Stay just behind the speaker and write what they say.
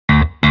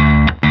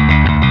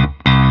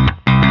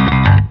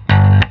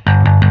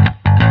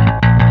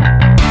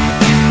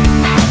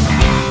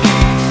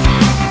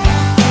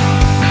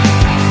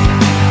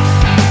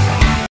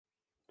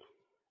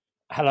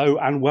Hello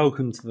and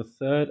welcome to the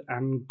Third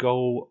and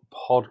Goal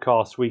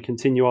podcast. We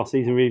continue our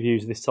season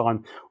reviews. This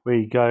time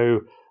we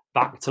go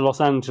back to Los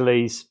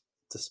Angeles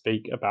to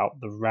speak about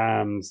the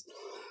Rams.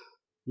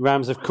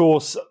 Rams, of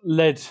course,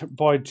 led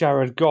by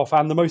Jared Goff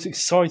and the most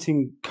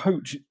exciting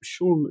coach,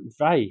 Sean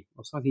McVay,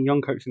 exciting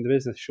young coach in the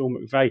business, Sean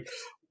McVay.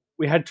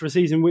 We head to a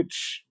season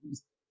which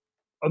was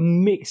a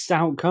mixed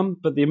outcome,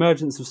 but the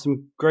emergence of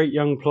some great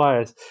young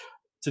players.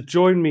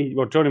 Joining me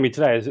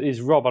today is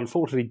Rob.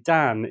 Unfortunately,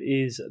 Dan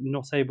is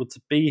not able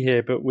to be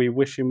here, but we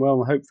wish him well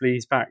and hopefully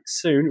he's back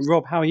soon.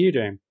 Rob, how are you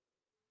doing?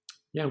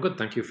 Yeah, I'm good,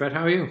 thank you, Fred.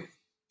 How are you?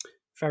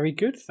 Very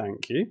good,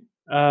 thank you.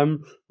 I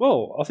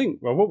think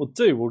what we'll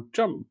do, we'll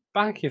jump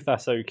back, if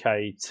that's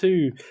okay,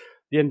 to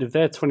the end of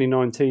their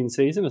 2019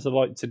 season, as I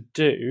like to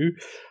do.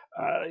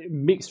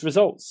 Mixed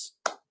results.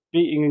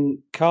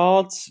 Beating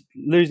Cards,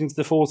 losing to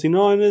the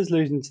 49ers,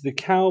 losing to the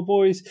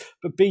Cowboys,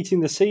 but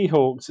beating the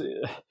Seahawks.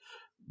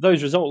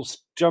 Those results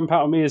jump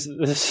out at me as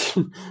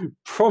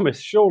promise,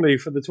 surely,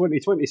 for the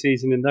 2020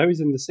 season in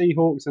the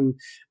Seahawks and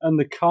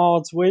the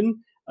Cards win.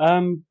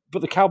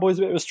 But the Cowboys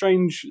a bit of a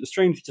strange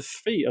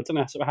defeat. I don't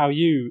know how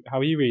you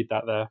read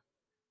that there.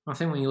 I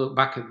think when you look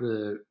back at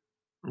the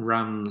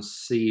Rams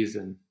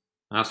season,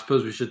 I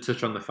suppose we should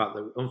touch on the fact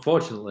that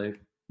unfortunately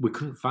we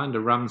couldn't find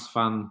a Rams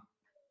fan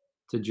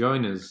to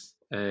join us.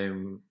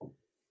 We've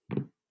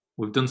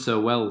done so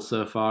well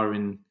so far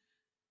in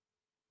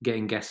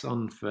getting guests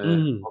on for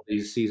all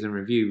these season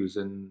reviews,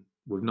 and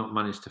we've not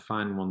managed to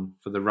find one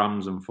for the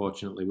Rams,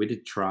 unfortunately. We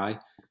did tried,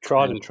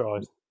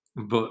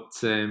 but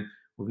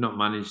we've not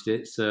managed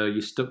it. So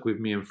you're stuck with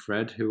me and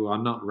Fred, who are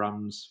not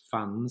Rams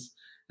fans,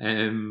 but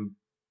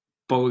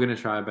we're going to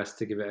try our best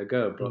to give it a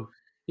go. But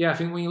yeah, I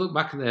think when you look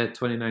back at their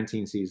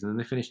 2019 season, and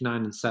they finished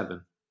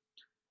 9-7,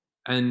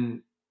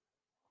 and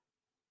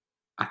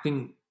I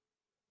think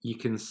you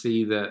can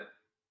see that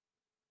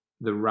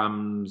the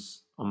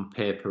Rams on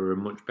paper are a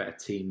much better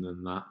team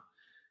than that.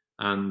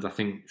 And I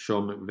think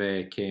Sean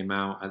McVay came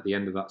out at the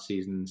end of that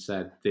season and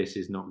said, this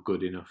is not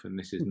good enough and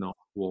this is not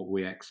what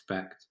we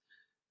expect.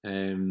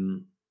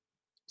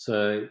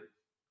 So it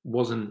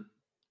wasn't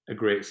a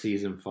great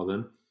season for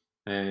them.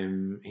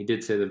 He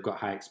did say they've got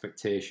high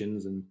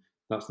expectations and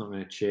that's not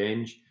going to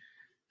change.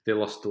 They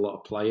lost a lot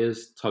of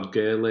players. Todd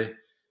Gurley,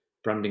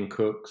 Brandon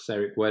Cooks,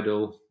 Eric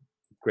Weddle,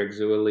 Greg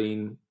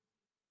Zuerlein,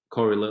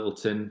 Corey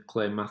Littleton,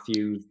 Clay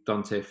Matthews,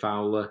 Dante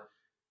Fowler.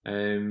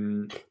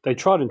 They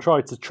tried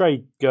to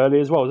trade Gurley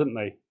as well, didn't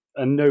they?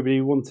 And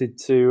nobody wanted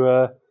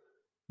to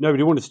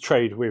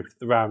trade with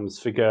the Rams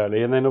for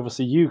Gurley. And then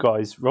obviously you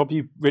guys, Rob,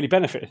 you really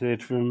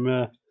benefited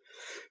from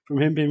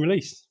him being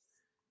released.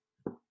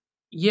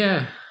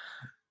 Yeah,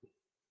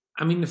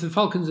 I mean, if the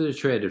Falcons had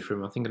traded for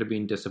him, I think I'd have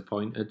been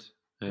disappointed.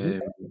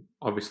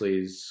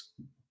 Obviously,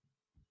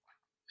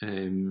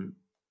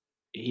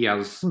 he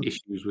has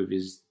issues with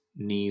his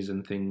knees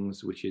and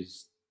things, which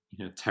is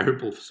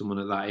terrible for someone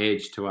at that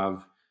age to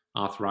have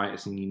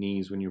arthritis in your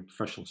knees when you're a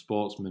professional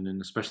sportsman, and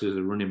especially as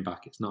a running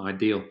back, it's not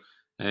ideal.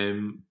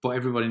 But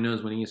everybody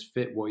knows when he is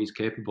fit what he's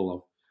capable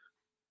of.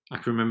 I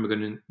can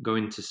remember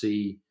going to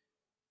see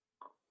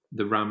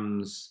the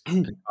Rams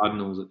and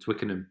Cardinals at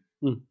Twickenham,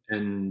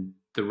 and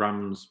the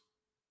Rams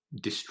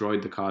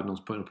destroyed the Cardinals,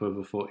 putting up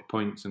over 40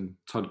 points, and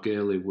Todd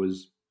Gurley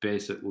was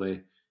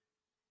basically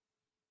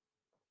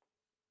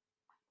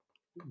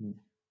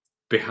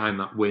behind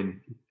that win.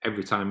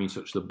 Every time he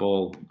touched the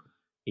ball,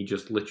 he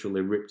just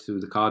literally ripped through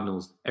the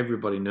Cardinals.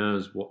 Everybody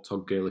knows what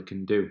Todd Gurley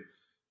can do,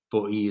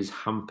 but he is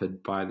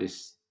hampered by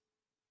this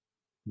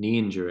knee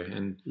injury.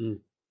 And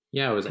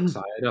yeah, I was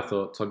excited. I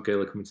thought Todd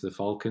Gurley coming to the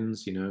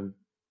Falcons, I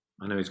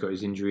know he's got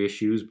his injury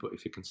issues, but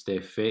if he can stay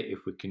fit,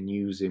 if we can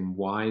use him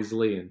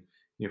wisely, and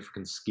if we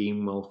can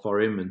scheme well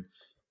for him, and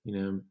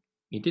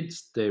he did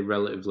stay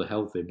relatively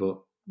healthy, but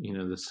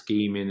the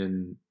scheming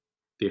and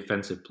the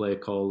offensive play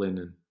calling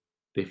and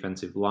the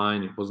offensive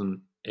line, it wasn't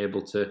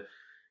able to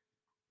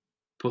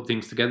put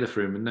things together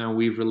for him. And now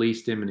we've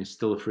released him and he's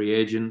still a free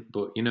agent.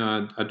 But,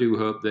 I do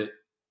hope that,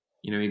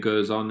 he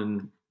goes on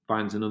and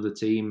finds another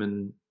team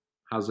and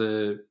has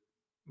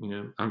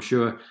I'm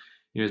sure,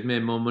 he's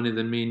made more money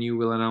than me and you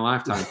will in our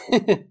lifetime.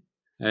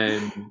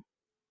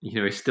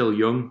 He's still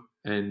young,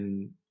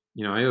 and,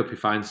 I hope he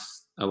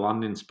finds a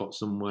landing spot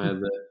somewhere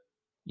that,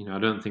 I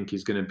don't think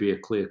he's going to be a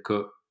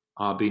clear-cut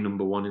RB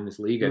number one in this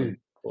league anymore.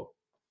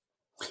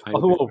 I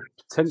thought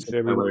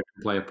potentially where it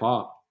can play a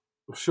part.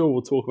 I'm sure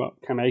we'll talk about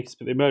Cam Akers,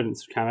 but the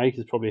emergence of Cam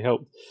Akers probably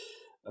helped.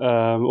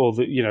 I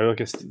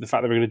guess the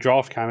fact that we're going to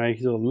draft Cam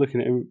Akers or looking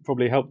at him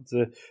probably helped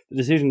the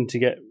decision to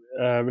get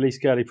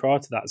released Gurley prior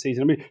to that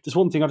season. I mean, just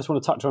one thing I just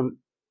want to touch on,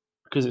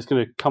 because it's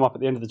going to come up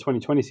at the end of the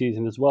 2020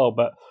 season as well,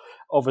 but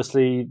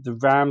obviously the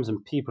Rams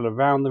and people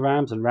around the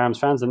Rams and Rams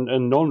fans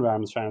and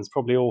non-Rams fans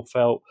probably all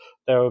felt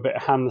they were a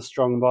bit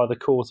hamstrung by the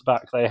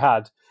quarterback they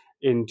had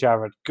in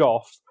Jared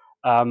Goff.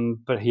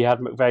 But he had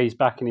McVay's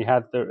back and he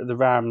had the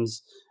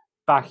Rams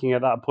backing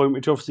at that point,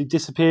 which obviously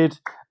disappeared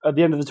at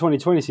the end of the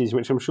 2020 season,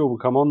 which I'm sure we'll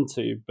come on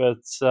to. But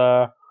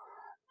it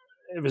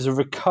was a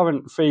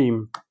recurrent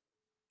theme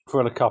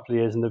for a couple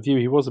of years, and the view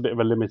he was a bit of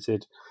a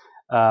limited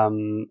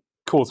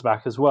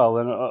quarterback as well.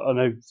 And I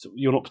know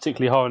you're not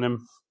particularly high on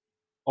him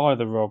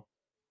either, Rob.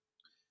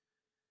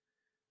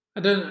 I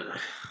don't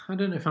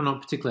know if I'm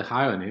not particularly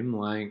high on him.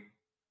 Like,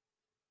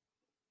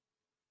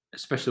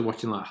 especially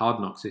watching like Hard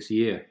Knocks this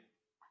year,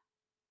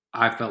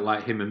 I felt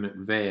like him and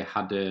McVay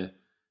had a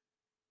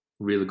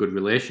really good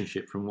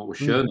relationship from what was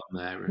shown on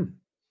there. And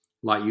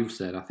like you've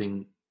said, I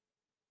think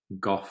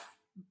Goff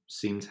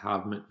seemed to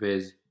have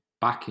McVay's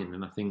backing,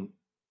 and I think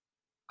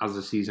as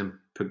the season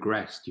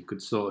progressed, you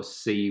could sort of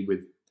see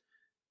with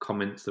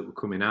comments that were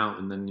coming out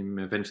and then him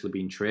eventually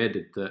being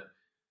traded that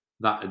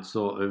had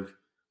sort of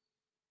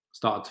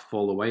started to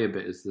fall away a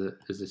bit as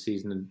the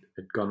season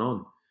had gone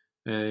on.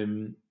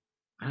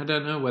 I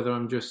don't know whether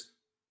I'm just,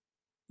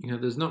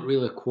 there's not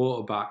really a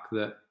quarterback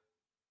that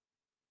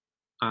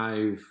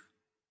I've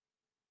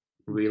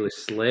really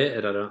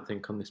slated, I don't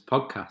think, on this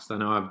podcast. I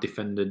know I've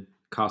defended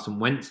Carson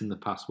Wentz in the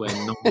past where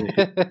not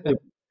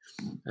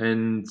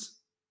and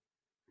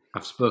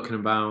I've spoken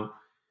about,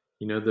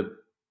 the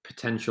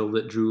potential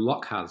that Drew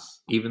Lock has,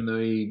 even though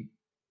he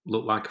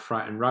looked like a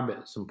frightened rabbit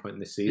at some point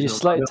this season. You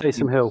slated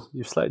Taysom Hill.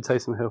 You've slated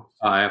Taysom Hill.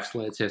 I have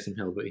slated Taysom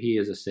Hill, but he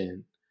is a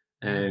saint.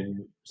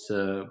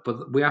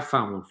 But we have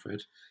found one,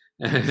 Fred.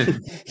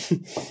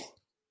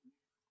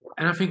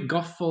 And I think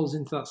Goff falls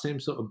into that same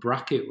sort of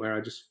bracket where I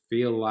just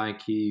feel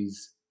like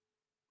he's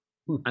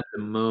at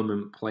the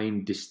moment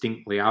playing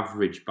distinctly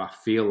average, but I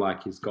feel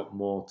like he's got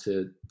more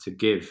to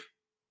give.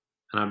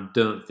 And I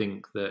don't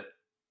think that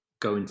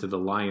going to the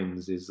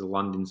Lions is a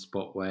landing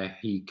spot where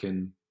he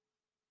can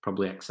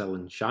probably excel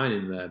and shine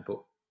in there. But,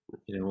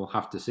 we'll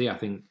have to see. I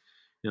think,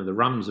 the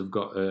Rams have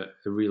got a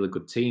really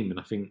good team, and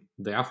I think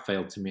they have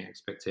failed to meet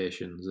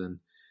expectations. And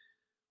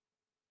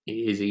it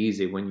is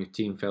easy when your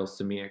team fails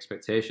to meet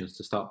expectations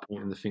to start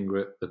pointing the finger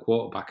at the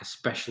quarterback,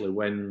 especially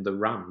when the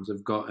Rams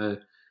have got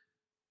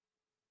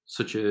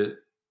such a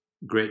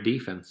great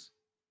defense.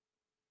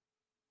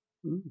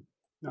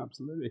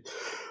 Absolutely.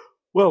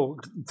 Well,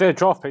 their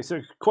draft picks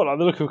are quite like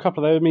the look of a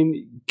couple of them. I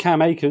mean,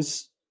 Cam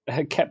Akers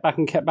had kept back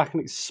and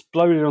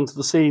exploded onto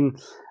the scene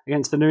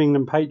against the New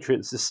England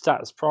Patriots. The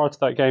stats prior to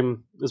that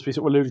game, as we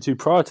sort of alluded to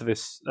prior to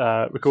this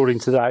recording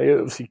today,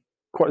 obviously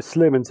quite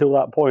slim until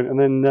that point, and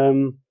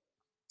then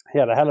he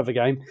had a hell of a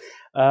game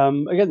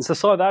against a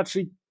side that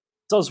actually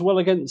does well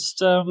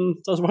against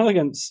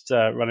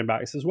running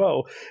backs as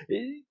well.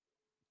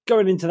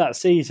 Going into that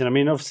season, I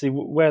mean, obviously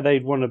where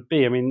they'd want to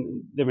be. I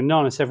mean, they were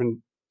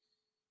 9-7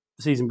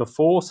 the season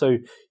before, so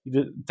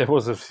there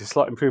was a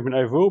slight improvement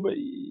overall, but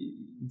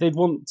they'd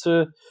want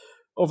to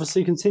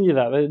obviously continue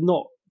that. They're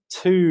not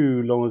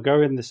too long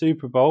ago in the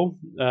Super Bowl,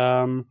 one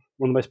of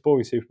the most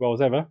boring Super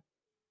Bowls ever,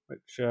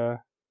 which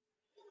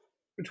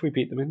we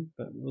beat them in,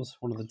 but it was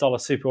one of the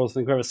dullest Super Bowls I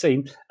think I've ever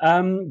seen.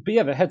 But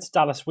yeah, they head to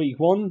Dallas week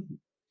 1.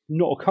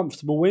 Not a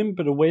comfortable win,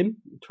 but a win,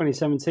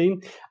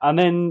 2017. And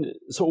then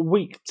sort of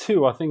week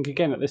 2, I think,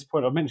 again, at this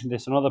point, I've mentioned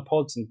this on other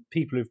pods and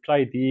people who've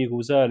played the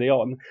Eagles early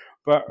on,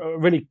 but a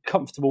really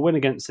comfortable win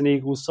against an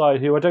Eagles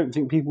side who I don't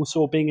think people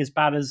saw being as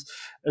bad as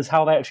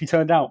how they actually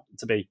turned out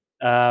to be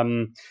at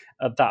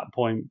that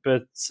point.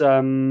 But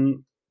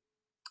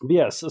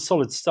yes, a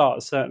solid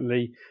start,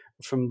 certainly,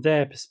 from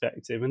their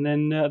perspective. And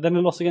then a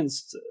loss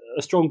against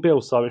a strong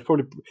Bills side, which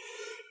probably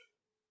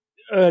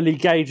early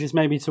gauges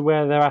maybe to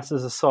where they're at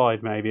as a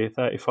side, maybe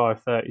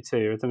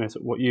 35-32. I don't know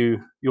what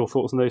your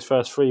thoughts on those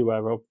first 3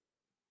 were, Rob.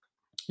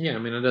 Yeah, I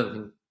mean, I don't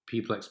think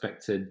people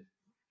expected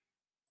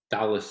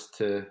Dallas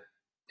to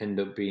end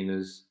up being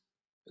as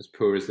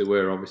poor as they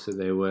were. Obviously,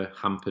 they were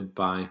hampered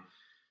by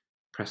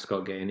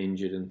Prescott getting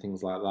injured and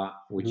things like that,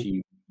 which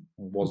he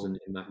wasn't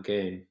in that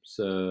game.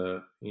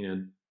 So,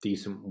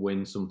 decent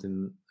win,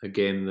 a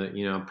game that,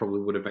 I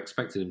probably would have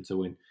expected him to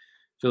win.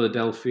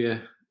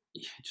 Philadelphia,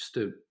 just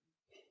a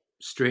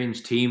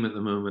strange team at the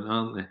moment,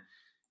 aren't they?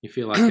 You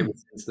feel like ever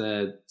since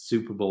their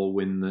Super Bowl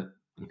win that,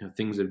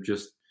 things have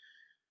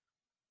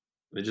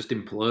they're just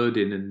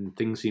imploding and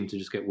things seem to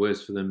just get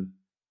worse for them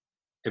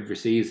every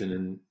season.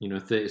 And,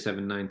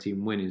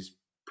 37-19 win is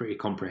pretty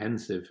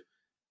comprehensive.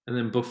 And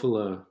then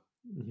Buffalo,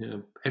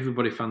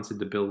 everybody fancied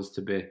the Bills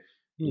to be,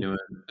 a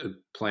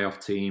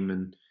playoff team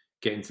and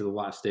get into the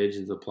last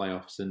stages of the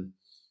playoffs. And,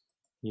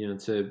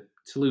 to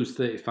lose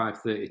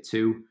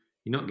 35-32,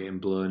 you're not getting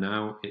blown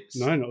out.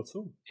 No, not at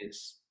all.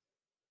 It's,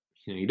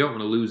 you don't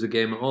want to lose a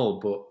game at all,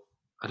 but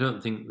I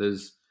don't think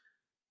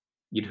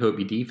you'd hope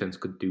your defense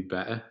could do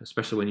better,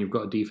 especially when you've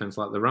got a defense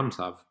like the Rams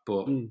have.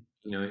 But,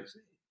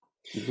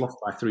 you've lost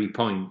by 3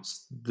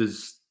 points.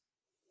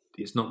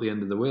 It's not the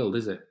end of the world,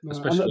 is it? No,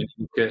 especially when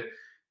you look at,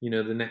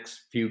 the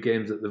next few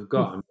games that they've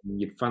got. I mean,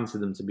 you'd fancy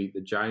them to beat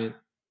the Giants,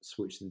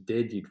 which they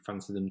did. You'd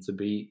fancy them to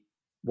beat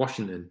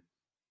Washington,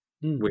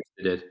 which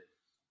they did.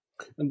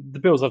 And the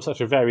Bills have such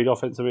a varied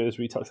offense, as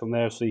we touched on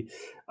there, obviously,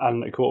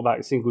 and at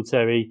quarterback,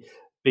 Singletary,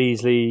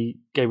 Beasley,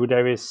 Gabriel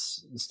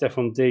Davis,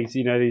 Stephon Diggs,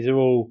 these are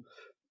all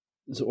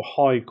sort of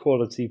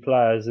high-quality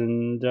players,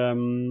 and,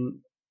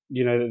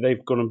 that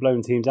they've gone and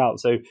blown teams out.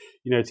 So,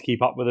 to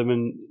keep up with them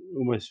and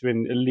almost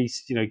win, at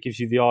least, gives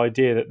you the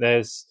idea that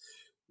there's,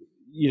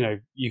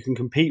 you can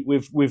compete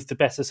with the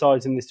better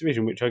sides in this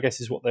division, which I guess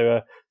is what they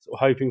were sort of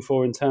hoping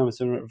for in terms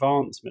of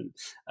advancement.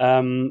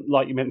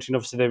 Like you mentioned,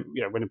 obviously they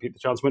when they beat the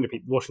Giants, when they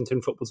beat the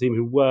Washington football team,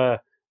 who were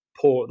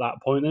poor at that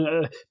point, and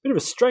a bit of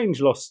a strange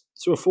loss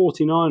to a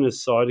 49ers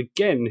side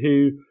again,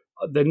 who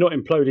they're not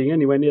imploding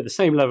anywhere near the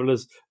same level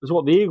as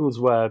what the Eagles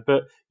were.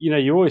 But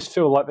you always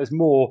feel like there's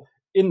more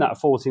in that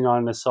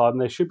 49ers side,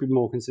 and they should be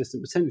more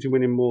consistent, potentially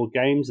winning more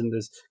games. And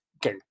there's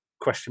again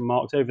question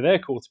marks over their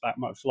quarterback,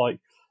 much like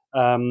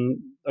I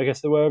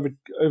guess they were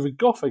over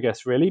Goff, I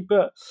guess, really.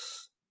 But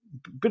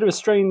a bit of a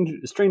strange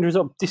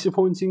result,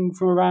 disappointing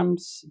from a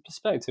Rams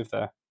perspective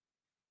there.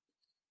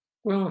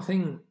 Well, I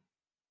think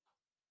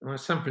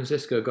San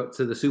Francisco got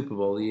to the Super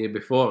Bowl the year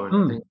before,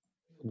 and I think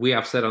we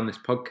have said on this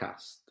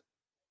podcast,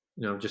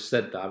 I've just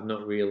said that I've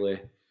not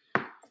really,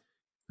 I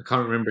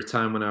can't remember a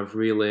time when I've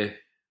really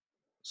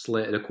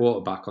slated a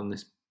quarterback on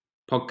this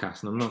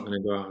podcast, and I'm not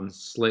going to go out and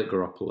slate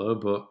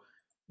Garoppolo, but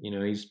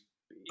he's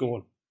go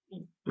on.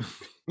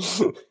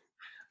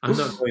 I'm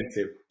not going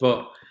to,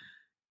 but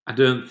I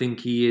don't think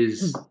he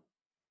is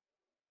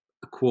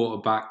a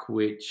quarterback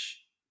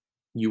which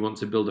you want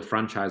to build a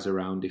franchise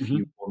around if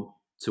you want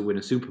to win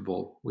a Super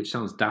Bowl, which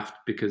sounds daft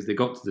because they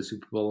got to the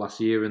Super Bowl last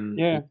year and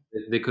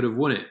they could have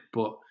won it,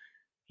 but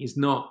he's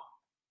not.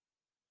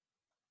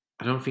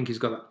 I don't think he's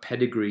got that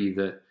pedigree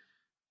that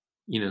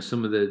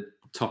some of the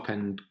top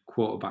end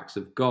quarterbacks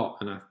have got,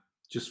 and I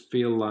just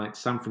feel like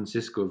San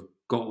Francisco have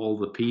got all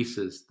the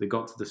pieces. They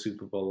got to the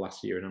Super Bowl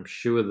last year, and I'm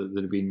sure that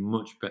they'd have been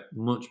much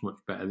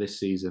better this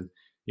season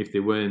if they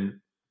weren't.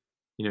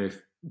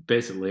 If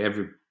basically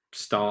every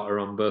starter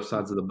on both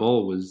sides of the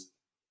ball was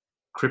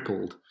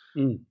crippled.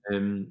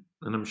 And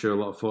I'm sure a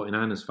lot of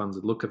 49ers fans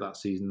would look at that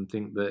season and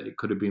think that it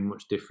could have been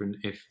much different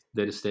if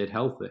they'd have stayed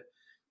healthy.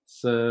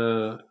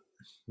 So,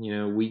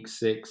 week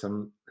 6,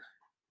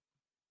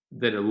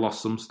 they'd have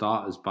lost some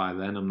starters by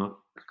then. I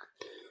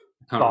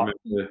can't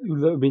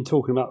remember. We've been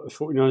talking about the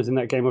 49ers in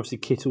that game. Obviously,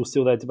 Kittle's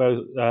still there,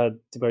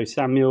 Deebo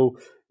Samuel.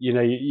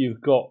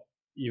 You've got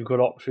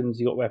options,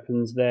 you've got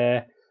weapons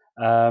there,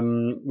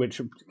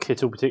 which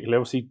Kittle particularly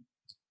obviously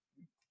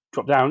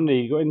dropped down.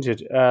 He got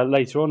injured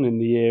later on in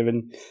the year,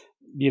 and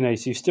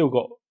so you've still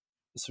got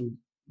some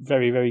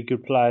very, very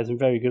good players and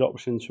very good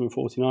options from a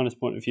 49ers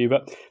point of view.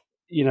 But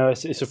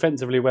it's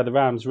offensively where the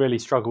Rams really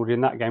struggled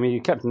in that game. He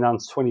kept them down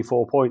to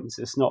 24 points.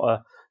 It's not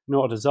a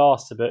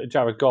disaster, but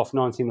Jared Goff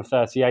 19 of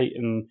 38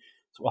 and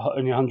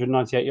only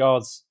 198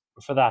 yards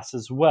for that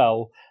as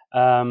well.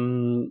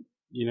 Darrell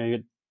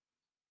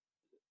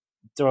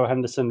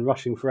Henderson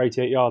rushing for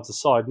 88 yards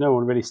aside, no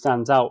one really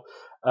stands out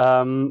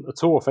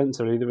at all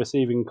offensively. The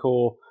receiving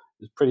core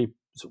is pretty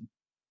sort of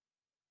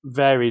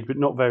varied, but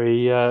not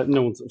very.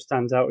 No one sort of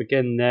stands out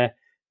again there.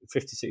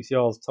 56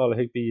 yards. Tyler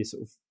Higbee is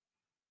sort of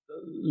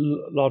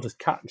largest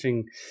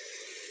catching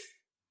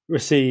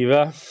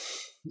receiver.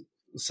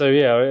 So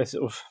they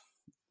sort of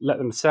let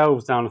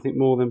themselves down, I think,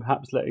 more than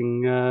perhaps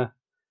letting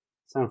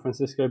San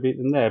Francisco beat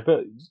them there.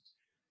 But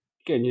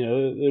again,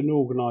 they're an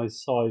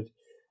organised side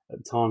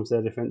at times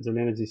there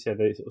defensively, and as you said,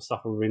 they sort of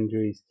suffer with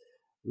injuries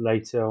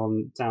later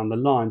on down the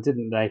line,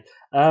 didn't they?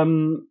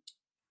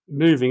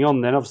 Moving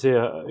on then, obviously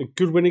a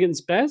good win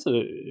against Bears,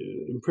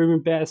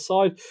 improving Bears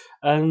side,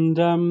 and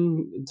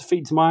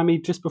defeat to Miami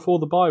just before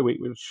the bye week,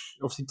 which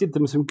obviously did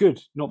them some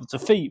good. Not the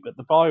defeat, but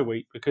the bye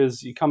week,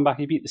 because you come back,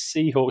 you beat the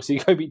Seahawks, you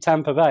go beat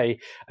Tampa Bay,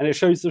 and it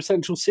shows the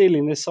essential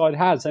ceiling this side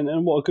has,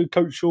 and what a good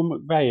coach Sean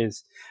McVay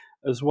is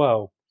as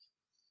well.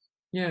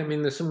 Yeah, I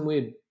mean, there's some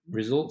weird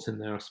results in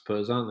there, I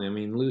suppose, aren't they? I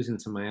mean, losing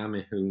to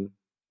Miami, who,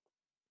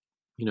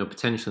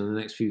 potentially in the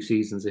next few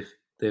seasons, if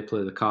they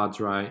play the cards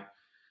right,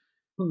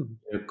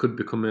 could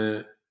become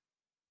a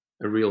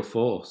real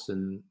force.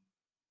 And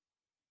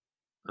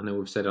I know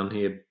we've said on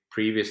here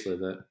previously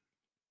that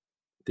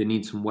they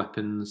need some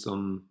weapons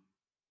on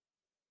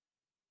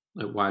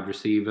wide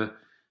receiver.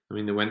 I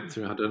mean, they went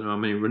through, I don't know how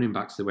many running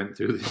backs they went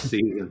through this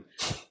season.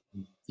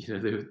 They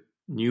were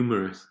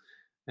numerous.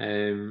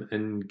 And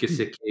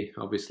Gesicki,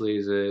 obviously,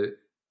 is a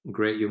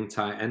great young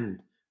tight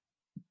end.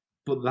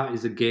 But that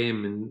is a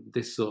game in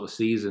this sort of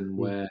season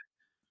where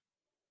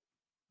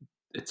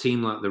a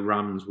team like the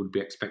Rams would be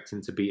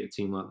expecting to beat a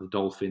team like the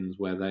Dolphins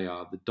where they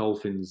are. The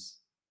Dolphins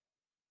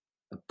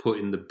are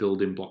putting the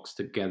building blocks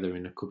together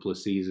in a couple of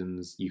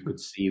seasons. You could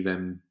see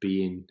them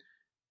being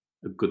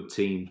a good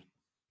team.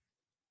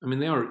 I mean,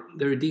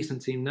 they're a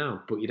decent team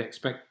now, but you'd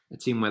expect a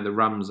team where the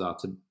Rams are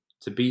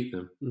to beat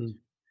them. I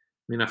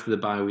mean, after the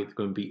bye week, they're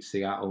going to beat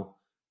Seattle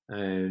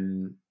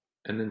and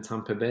then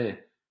Tampa Bay.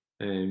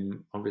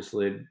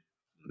 Obviously,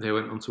 they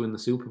went on to win the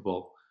Super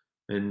Bowl.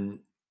 And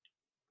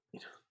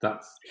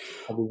that's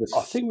probably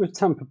I think with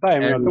Tampa Bay,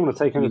 I don't want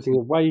to take anything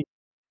away.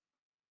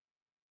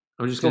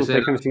 I was just going to say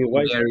that's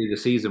the area of the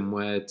season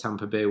where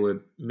Tampa Bay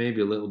were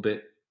maybe a little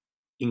bit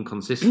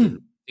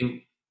inconsistent. I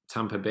think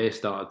Tampa Bay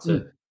started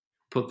to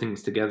put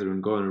things together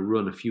and go on a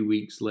run a few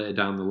weeks later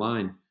down the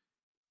line.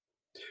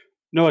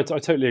 No, I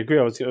totally agree.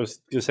 I was going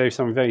to say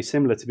something very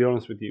similar, to be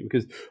honest with you,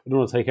 because I don't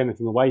want to take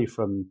anything away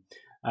from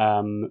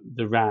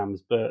the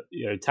Rams. But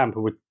Tampa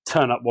would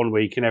turn up one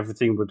week and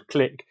everything would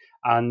click,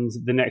 and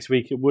the next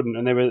week it wouldn't.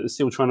 And they were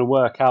still trying to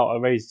work out. I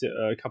raised it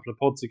a couple of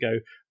pods ago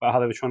about how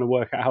they were trying to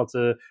work out how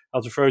to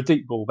throw a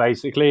deep ball,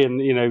 basically.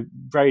 And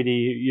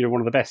Brady,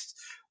 one of the best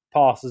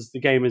passes the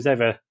game has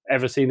ever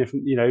seen. If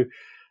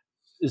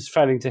is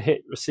failing to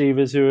hit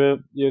receivers who are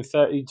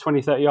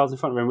 20-30 yards in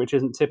front of him, which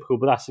isn't typical.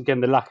 But that's,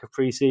 again, the lack of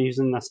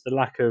pre-season. That's the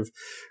lack of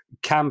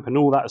camp and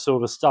all that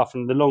sort of stuff.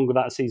 And the longer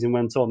that season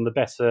went on, the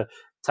better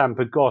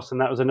Tampa got. And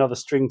that was another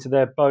string to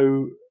their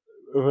bow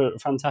of a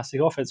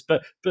fantastic offense.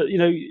 But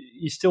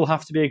you still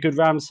have to be a good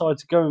Rams side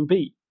to go and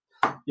beat.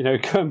 Go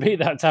and beat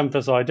that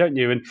Tampa side, don't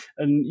you? And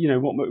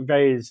what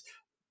McVay is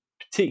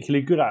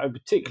particularly good at,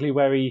 particularly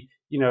where he,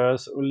 I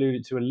sort of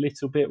alluded to a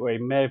little bit, where he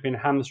may have been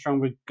hamstrung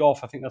with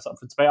Goff. I think that's up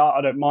for debate.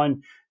 I don't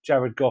mind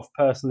Jared Goff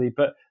personally,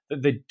 but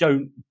they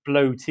don't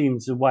blow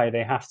teams away.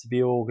 They have to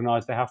be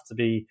organised. They have to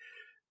be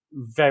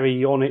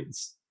very on it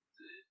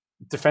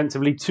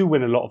defensively to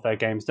win a lot of their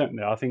games, don't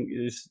they? I think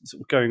it's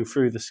sort of going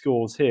through the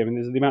scores here, and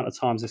there's the amount of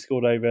times they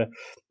scored over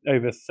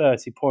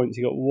 30 points.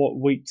 You got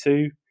week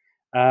 2,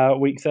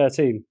 week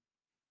 13,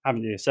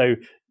 haven't you? So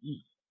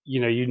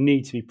you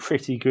need to be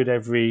pretty good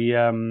every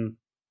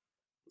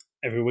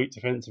week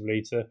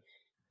defensively to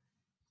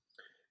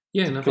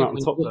and I think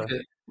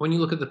when you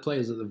look at the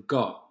players that they've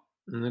got,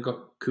 and they've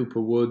got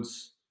Cooper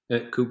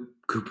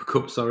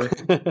Kupp, sorry,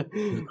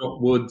 they've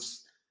got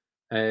Woods,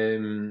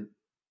 they've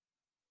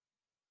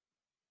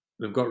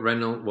got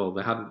Reynolds. Well,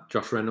 they had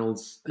Josh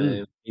Reynolds,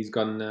 he's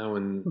gone now,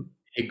 and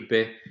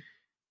Higbee.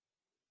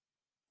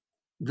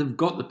 They've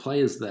got the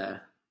players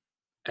there,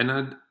 and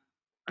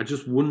I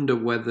just wonder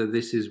whether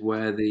this is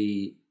where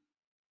the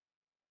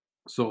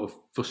sort of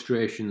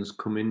frustrations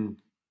come in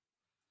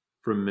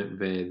from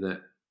McVay,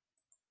 that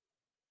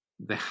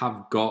they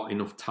have got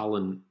enough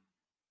talent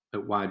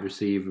at wide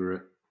receiver,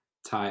 at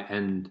tight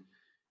end,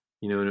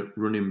 and at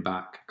running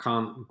back. I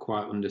can't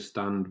quite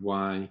understand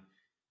why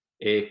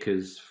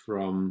Akers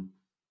from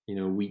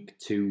week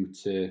 2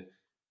 to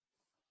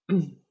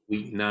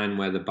week 9,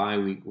 where the bye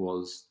week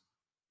was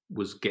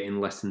getting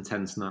less than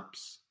 10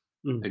 snaps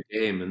a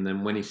game, and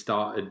then when he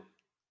started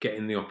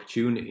getting the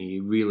opportunity, he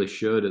really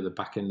showed at the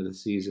back end of the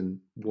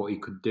season what he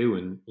could do.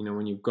 And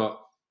when you've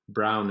got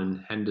Brown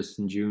and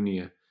Henderson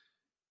Jr.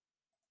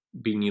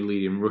 being your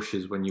leading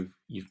rushers, when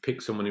you've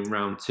picked someone in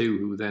round 2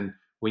 who then,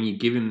 when you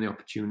give him the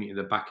opportunity at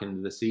the back end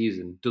of the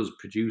season, does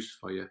produce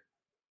for you.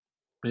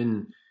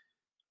 And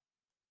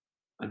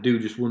I do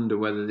just wonder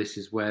whether this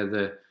is where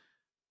the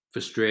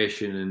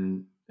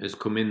frustration has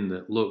come in,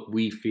 that, look,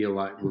 we feel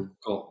like we've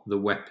got the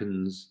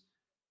weapons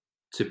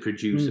to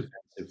produce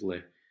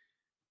effectively,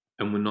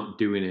 and we're not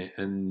doing it.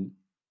 And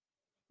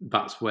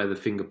that's where the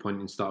finger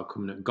pointing started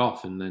coming at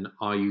Goff. And then,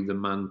 are you the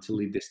man to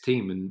lead this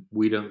team? And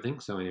we don't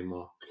think so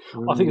anymore.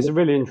 I think it's a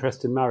really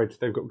interesting marriage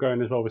they've got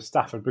going as well with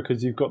Stafford,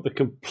 because you've got the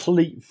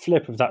complete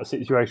flip of that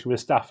situation with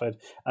Stafford,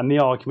 and the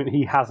argument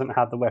he hasn't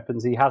had the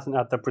weapons, he hasn't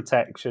had the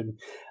protection,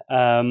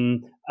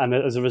 and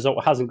as a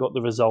result hasn't got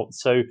the results.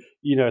 So,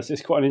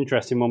 it's quite an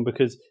interesting one,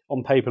 because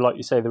on paper, like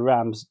you say, the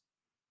Rams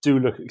do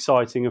look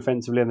exciting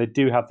offensively, and they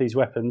do have these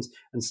weapons,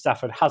 and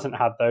Stafford hasn't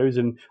had those.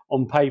 And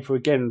on paper,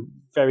 again,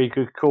 very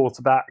good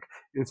quarterback.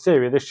 In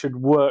theory, this should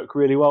work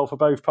really well for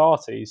both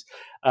parties.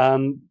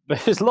 But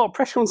there's a lot of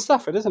pressure on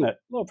Stafford, isn't it?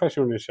 A lot of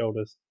pressure on his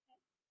shoulders.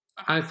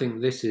 I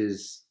think this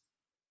is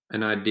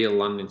an ideal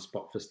landing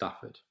spot for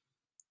Stafford.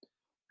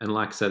 And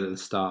like I said at the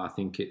start, I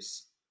think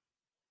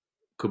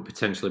could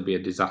potentially be a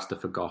disaster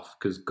for Goff,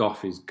 because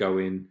Goff is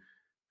going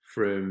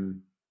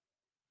from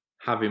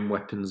having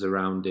weapons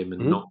around him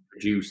and not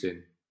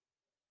producing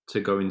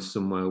to going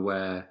somewhere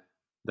where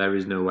there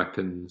is no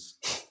weapons.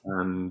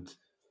 And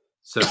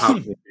so how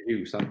can he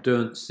produce? I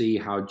don't see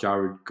how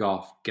Jared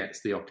Goff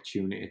gets the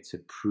opportunity to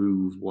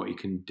prove what he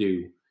can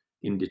do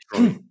in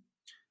Detroit.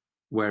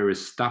 Whereas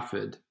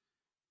Stafford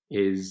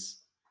is,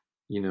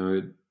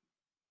 a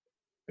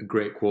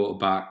great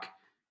quarterback,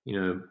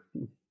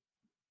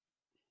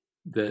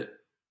 that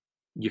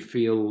you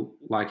feel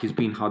like he's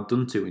been hard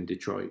done to in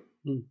Detroit.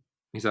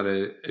 He's had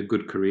a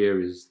good career,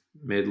 he's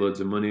made loads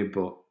of money,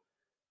 but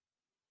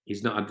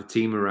he's not had the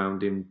team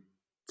around him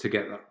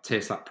to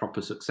taste that proper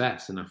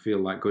success. And I feel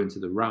like going to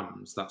the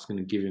Rams, that's going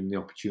to give him the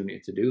opportunity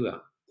to do that.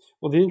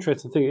 Well, the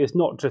interesting thing is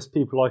not just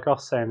people like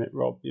us saying it,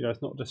 Rob.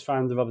 It's not just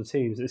fans of other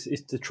teams.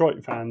 It's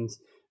Detroit fans,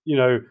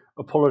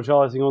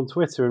 apologising on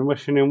Twitter and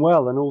wishing him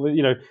well, and all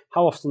the.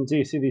 How often do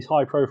you see these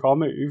high-profile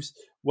moves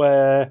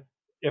where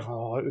it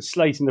was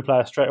slating the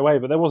player straight away,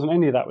 but there wasn't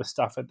any of that with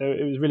Stafford.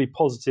 It was really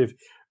positive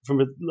from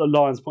a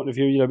Lions point of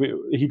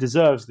view. He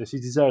deserves this. He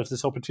deserves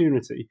this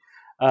opportunity.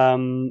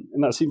 And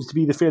that seems to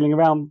be the feeling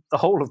around the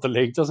whole of the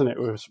league, doesn't it,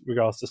 with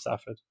regards to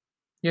Stafford?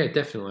 Yeah,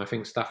 definitely. I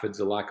think Stafford's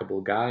a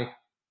likeable guy.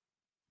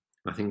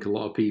 I think a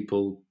lot of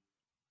people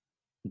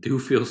do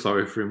feel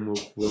sorry for him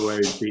with where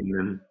he's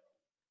been.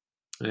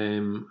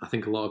 And I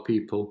think a lot of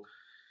people,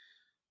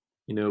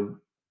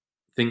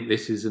 think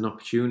this is an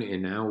opportunity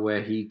now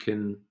where he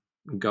can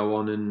go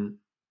on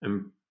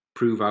and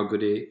prove how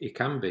good he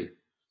can be.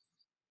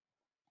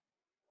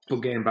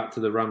 But getting back to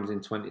the Rams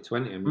in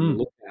 2020, I mean, you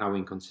look at how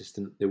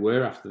inconsistent they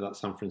were after that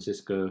San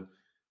Francisco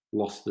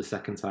lost the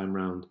second time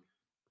round.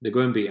 They go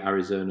and beat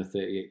Arizona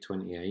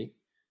 38-28.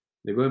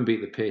 They go and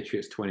beat the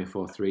Patriots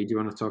 24-3. Do you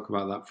want to talk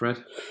about that,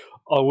 Fred?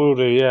 I will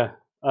do, yeah.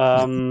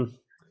 The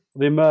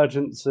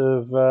emergence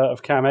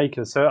of Cam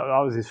Akers. So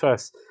that was his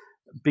first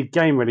big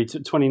game, really.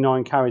 Took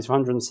 29 carries for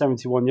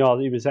 171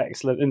 yards. He was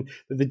excellent. And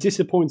the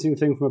disappointing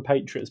thing from a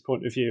Patriots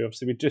point of view,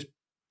 obviously, we just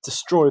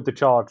destroyed the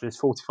Chargers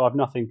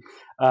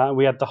 45-0.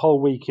 We had the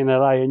whole week in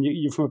LA, and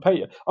you from a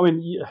Patriot. I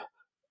mean,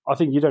 I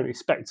think you don't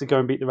expect to go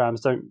and beat the Rams.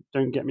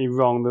 Don't get me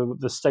wrong.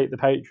 The state the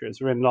Patriots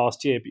were in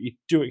last year, but you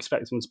do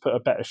expect them to put a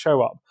better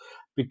show up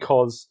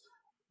because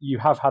you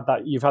have had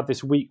that. You've had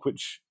this week,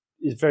 which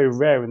is very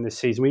rare in this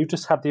season. We've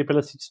just had the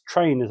ability to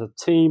train as a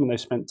team, and they've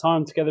spent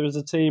time together as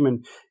a team.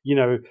 And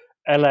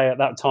LA at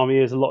that time of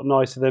year is a lot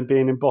nicer than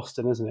being in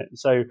Boston, isn't it?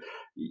 So,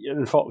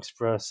 in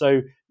Foxborough.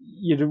 So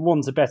you'd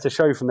want a better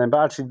show from them.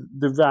 But actually,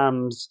 the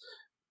Rams,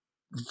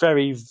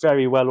 very,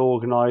 very well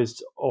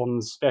organised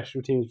on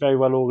special teams, very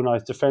well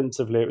organised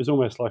defensively. It was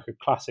almost like a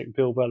classic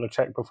Bill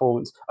Belichick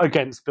performance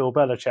against Bill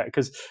Belichick,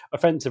 because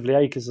offensively,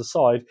 Akers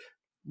aside,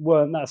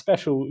 weren't that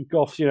special.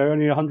 Goff's,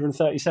 only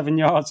 137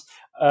 yards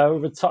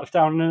with a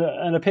touchdown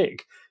and a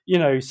pick.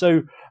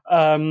 So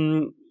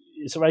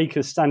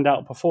Akers'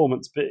 standout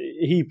performance, but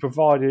he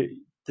provided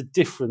the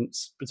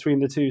difference between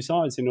the two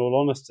sides. In all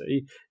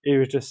honesty, he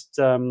was just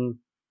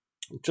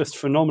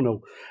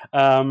phenomenal.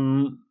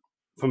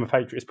 From a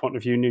Patriots point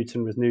of view,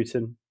 Newton was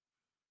Newton.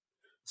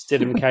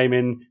 Stidham came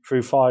in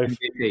through 5.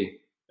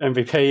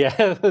 MVP, yeah,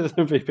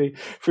 MVP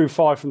through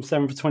 5 from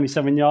 7 for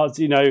 27 yards.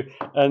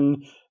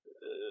 And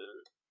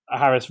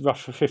Harris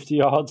rushed for 50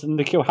 yards, and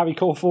N'Keal Harry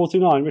caught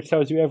 49, which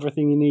tells you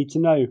everything you need to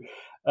know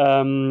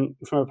from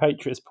a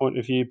Patriots point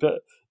of view.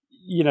 But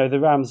the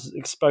Rams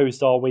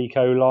exposed our weak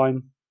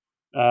O-line.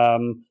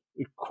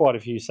 Quite a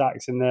few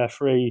sacks in there,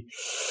 3,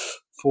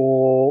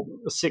 4,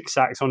 6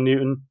 sacks on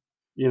Newton.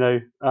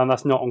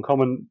 That's not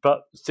uncommon.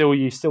 But still,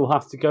 you still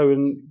have to go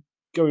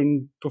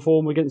and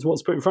perform against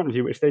what's put in front of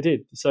you, which they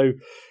did. So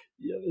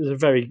it was a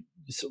very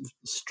sort of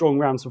strong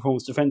Rams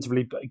performance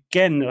defensively. But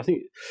again, I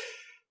think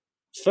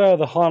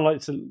further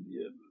highlights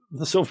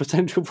the sort of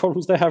potential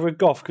problems they have with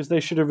Goff, because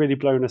they should have really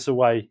blown us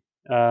away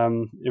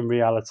in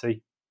reality.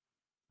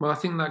 Well, I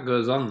think that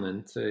goes on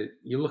then. So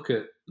you look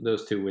at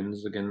those 2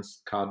 wins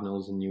against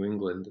Cardinals and New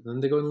England, and then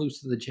they go and lose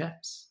to the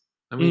Jets.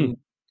 I mean,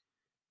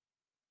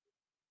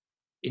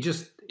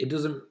 it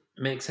doesn't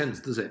make sense,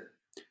 does it?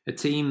 A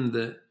team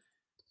that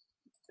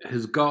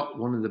has got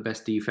one of the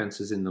best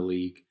defenses in the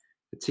league,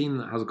 a team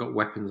that has got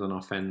weapons on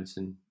offense,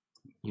 and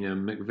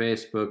McVay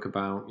spoke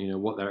about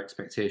what their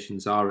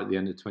expectations are at the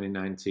end of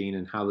 2019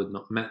 and how they'd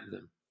not met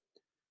them.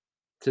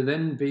 To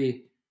then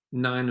be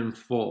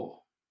 9-4.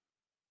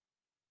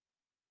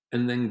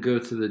 And then go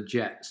to the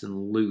Jets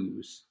and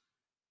lose.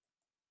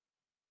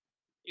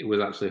 It was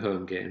actually a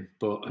home game,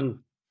 but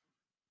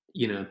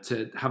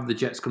to have the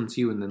Jets come to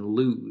you and then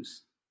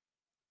lose,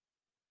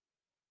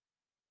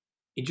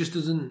 it just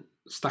doesn't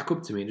stack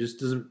up to me. It just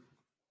doesn't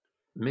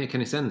make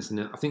any sense. And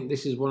I think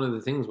this is one of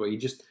the things where you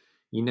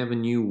never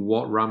knew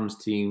what Rams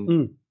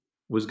team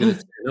was going to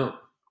turn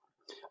up.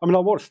 I mean, I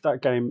watched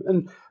that game,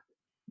 and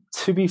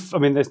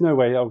there's no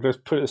way. I'll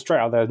just put it straight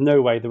out there. There's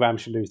no way the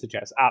Rams should lose the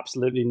Jets.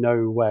 Absolutely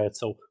no way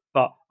at all.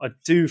 But I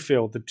do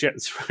feel the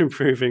Jets were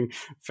improving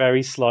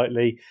very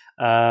slightly.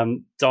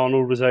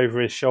 Darnold was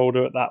over his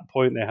shoulder at that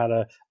point. They had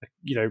a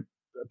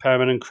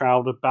permanent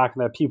crowd back,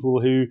 and there are people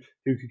who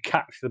could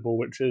catch the ball,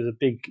 which is a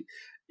big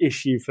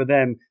issue for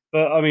them.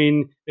 But I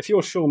mean, if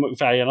you're Sean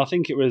McVay, and I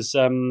think it was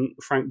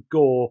Frank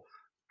Gore,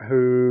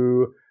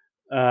 who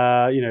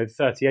 38,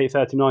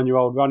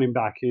 39-year-old running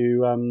back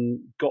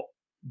who got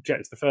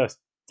Jets the first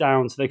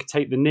down so they could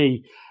take the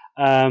knee.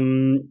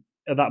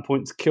 At that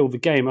point to kill the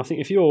game. I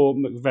think if you're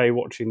McVay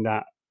watching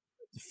that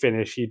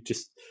finish, you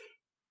just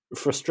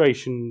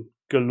frustration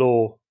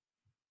galore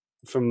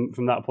from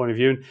that point of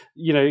view.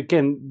 And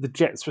again, the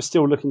Jets were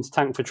still looking to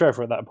tank for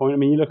Trevor at that point. I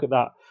mean, you look at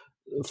that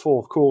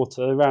fourth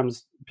quarter, the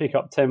Rams pick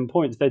up 10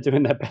 points. They're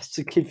doing their best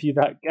to give you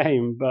that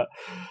game, but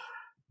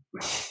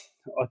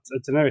I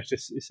don't know.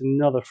 It's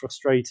another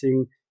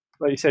frustrating.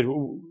 Like you said,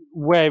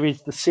 where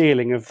is the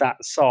ceiling of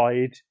that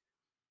side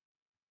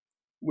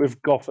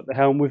with Goff at the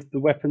helm, with the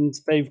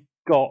weapons they've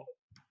got?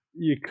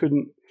 You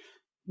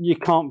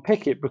can't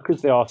pick it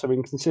because they are so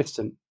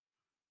inconsistent.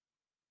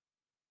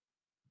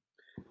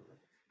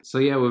 So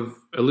yeah, we've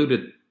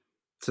alluded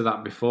to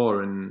that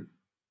before, and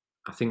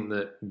I think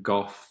that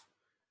Goff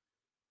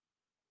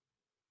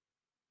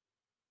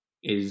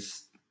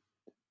is,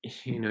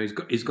 he's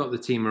got the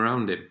team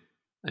around him,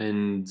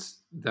 and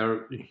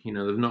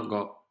they've not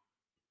got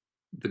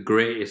the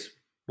greatest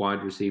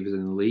wide receivers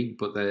in the league,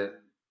 but they're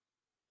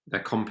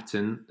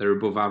competent. They're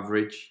above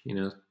average.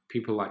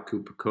 People like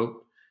Cooper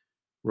Kupp,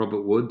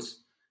 Robert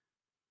Woods.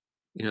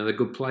 They're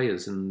good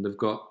players, and they've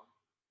got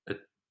a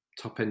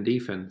top-end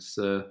defense.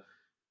 So,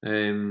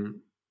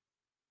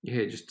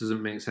 it just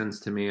doesn't make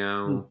sense to me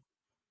how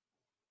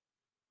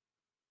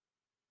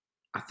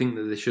I think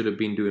that they should have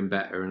been doing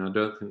better, and I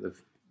don't think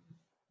they've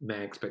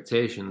met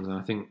expectations. And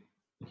I think,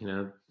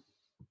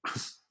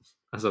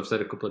 as I've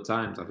said a couple of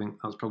times, I think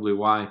that's probably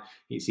why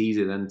it's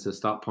easy then to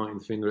start pointing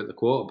the finger at the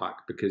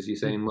quarterback, because you're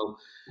saying, well,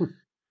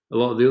 a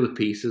lot of the other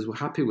pieces we're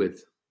happy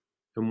with,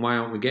 and why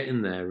aren't we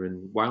getting there,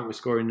 and why aren't we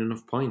scoring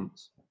enough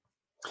points?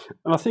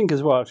 And I think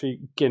as well, actually,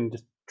 again,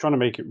 just trying to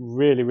make it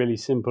really, really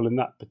simple in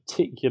that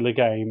particular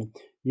game,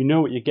 you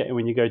know what you're getting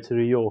when you go to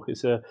New York.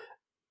 It's a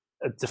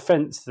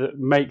defence that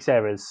makes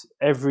errors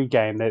every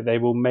game. They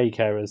will make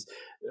errors.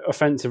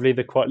 Offensively,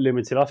 they're quite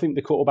limited. I think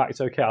the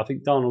quarterback's okay. I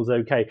think Darnold's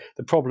okay.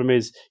 The problem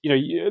is,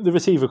 the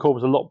receiver corps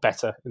was a lot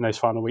better in those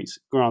final weeks,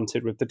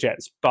 granted, with the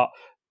Jets, but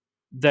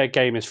their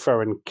game is throw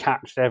and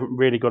catch. They haven't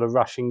really got a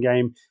rushing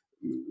game.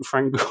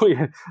 Frank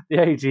Goya,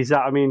 the age he's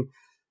at, I mean,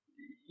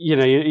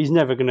 he's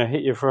never going to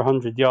hit you for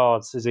 100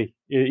 yards, is he?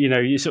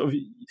 You sort of,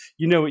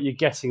 know what you're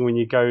getting when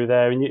you go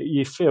there, and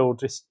you feel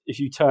just if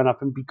you turn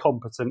up and be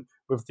competent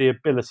with the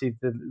ability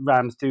the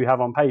Rams do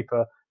have on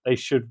paper, they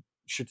should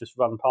just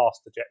run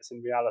past the Jets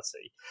in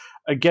reality.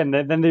 Again,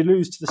 then they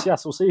lose to the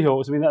Seattle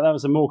Seahawks. I mean, that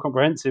was a more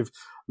comprehensive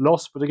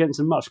loss, but against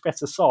a much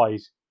better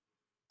side.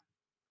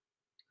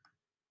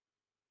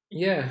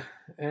 Yeah.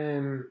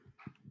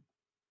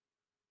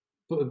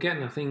 But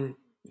again, I think,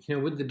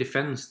 with the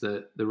defence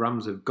that the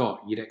Rams have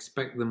got, you'd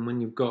expect them,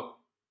 when you've got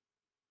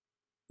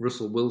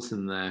Russell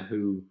Wilson there,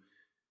 who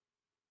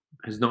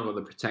has not got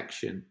the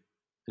protection,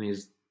 and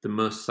he's the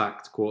most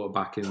sacked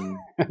quarterback in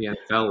the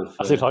NFL.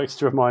 As he likes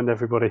to remind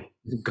everybody.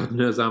 God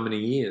knows how many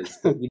years.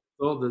 You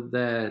thought that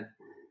their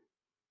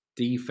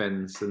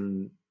defence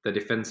and their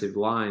defensive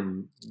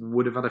line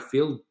would have had a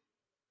field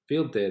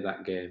day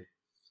that game.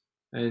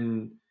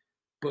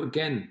 But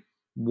again,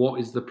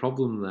 what is the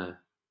problem there?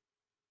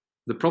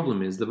 The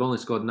problem is they've only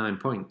scored 9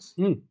 points.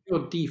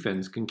 Your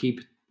defense can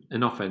keep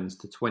an offense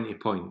to 20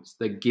 points.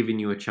 They're giving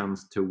you a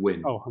chance to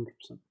win. Oh,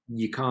 100%.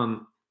 You can't.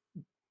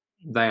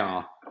 They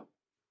are.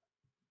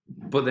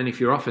 But then if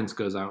your offense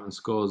goes out and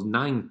scores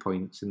 9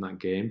 points in that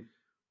game,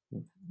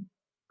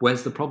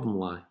 where's the problem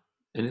lie?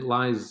 And it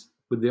lies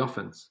with the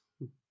offense.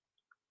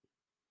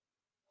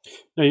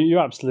 No,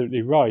 you're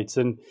absolutely right.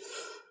 And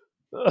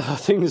I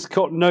think it's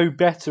got no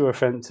better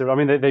offensive. I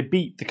mean, they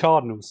beat the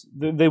Cardinals.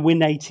 They win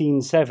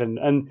 18-7,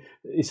 and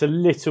it's a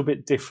little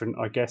bit different,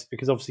 I guess,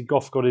 because obviously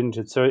Goff got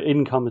injured. So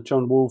in comes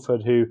John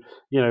Wolford, who,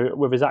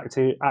 with his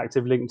active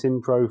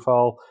LinkedIn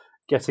profile,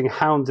 getting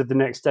hounded the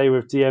next day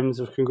with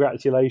DMs of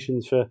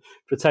congratulations for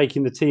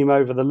taking the team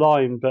over the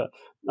line. But,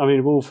 I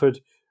mean, Wolford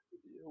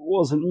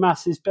wasn't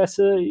masses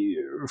better. He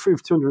threw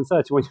for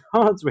 231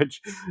 yards, which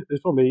is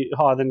probably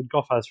higher than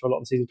Goff has for a lot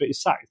of the seasons. But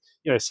he's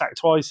sacked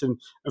twice and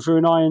threw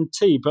an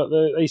INT. But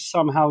they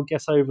somehow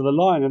get over the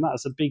line, and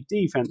that's a big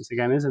defense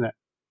again, isn't it?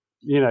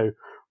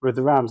 With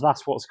the Rams,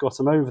 that's what's got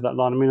them over that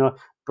line. I mean,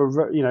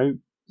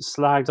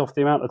 slagged off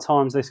the amount of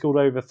times they scored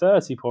over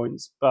 30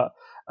 points, but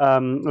I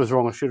was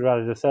wrong. I should have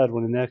added a third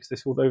one in there because they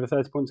scored over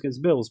 30 points against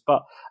the Bills.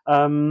 But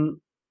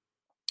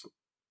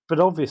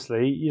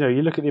obviously,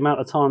 you look at the amount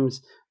of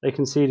times they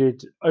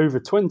conceded over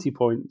 20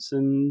 points,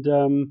 and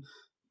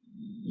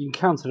you can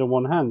count it on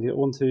one hand. You got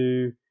 1,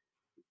 2,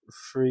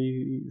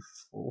 3,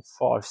 4,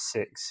 5,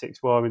 6.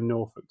 6. Well, I'm in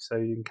Norfolk, so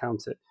you can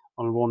count it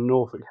on one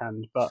Norfolk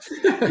hand. But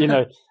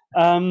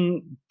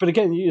but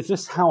again, it's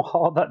just how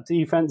hard that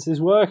defense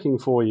is working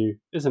for you,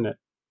 isn't it?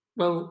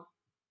 Well,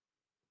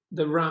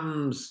 the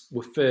Rams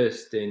were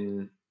first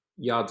in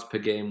yards per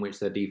game, which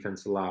their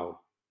defense allowed.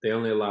 They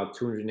only allowed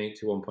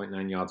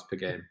 281.9 yards per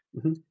game.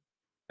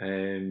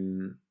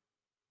 Mm-hmm.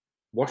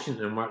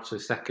 Washington were actually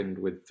second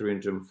with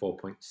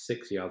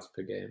 304.6 yards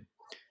per game.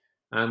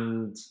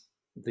 And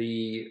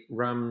the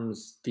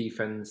Rams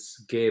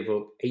defense gave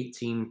up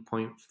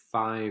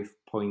 18.5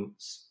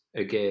 points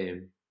a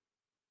game,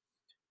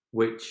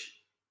 which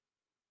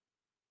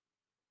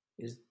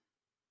is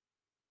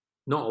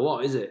not a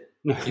lot, is it?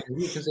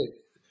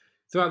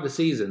 Throughout the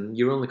season,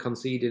 you're only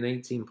conceding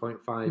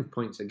 18.5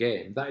 points a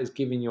game. That is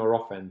giving your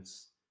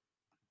offense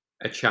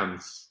a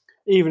chance.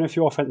 Even if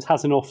your offense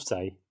has an off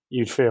day,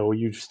 you'd feel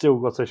you've still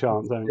got a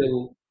chance, don't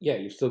you? Yeah,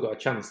 you've still got a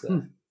chance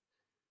there.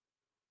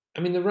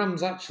 I mean, the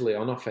Rams actually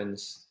on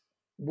offense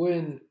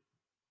they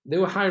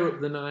were higher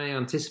up than I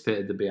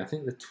anticipated to be. I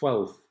think the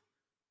 12th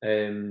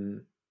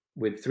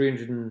with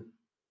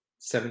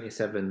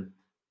 377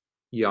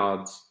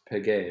 yards per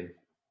game.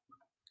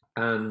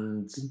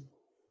 And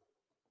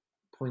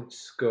points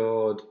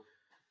scored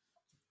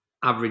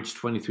average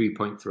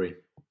 23.3.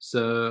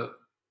 So,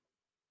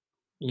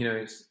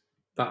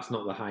 that's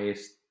not the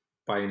highest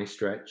by any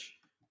stretch.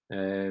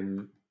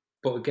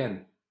 But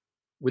again,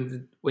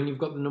 when you've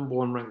got the number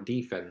one ranked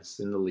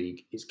defense in the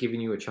league, it's giving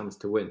you a chance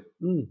to win.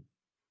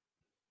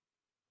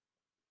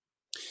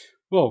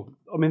 Well,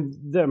 I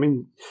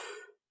mean,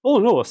 all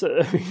in all, I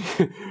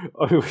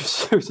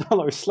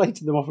was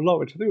slating them off a lot,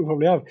 which I think we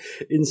probably have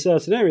in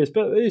certain areas,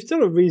 but it's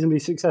still a reasonably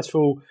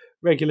successful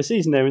regular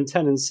season there in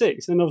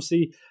 10-6, and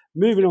obviously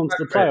moving on to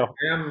the playoff.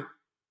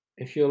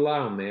 If you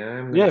allow me, I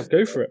am. Yeah,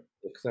 go for it.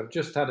 Because I've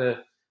just had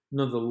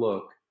another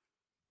look.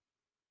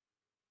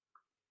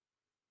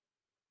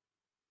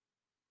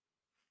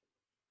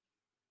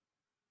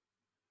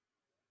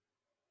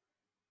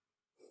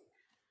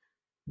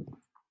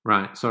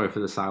 Right, sorry for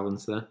the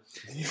silence there.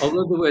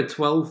 Although they were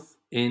 12th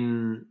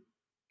in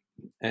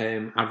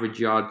average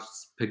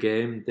yards per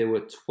game, they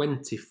were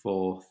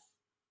 24th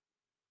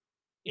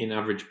in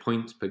average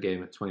points per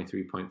game at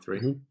 23.3.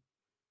 Mm-hmm.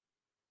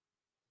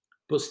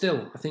 But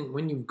still, I think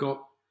when you've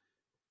got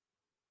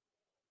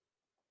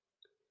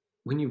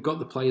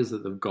the players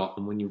that they've got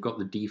and when you've got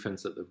the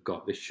defense that they've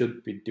got, they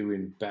should be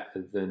doing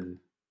better than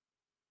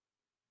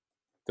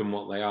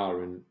what they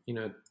are. And, you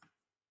know,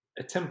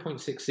 a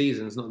 10.6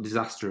 season is not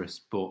disastrous,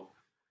 but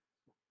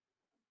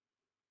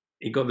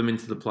it got them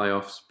into the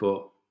playoffs.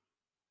 But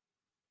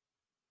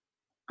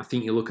I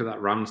think you look at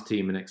that Rams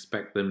team and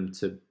expect them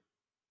to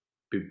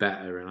be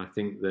better. And I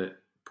think that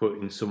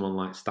putting someone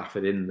like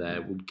Stafford in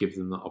there would give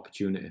them that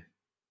opportunity.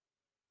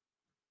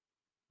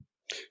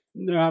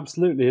 No,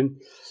 absolutely.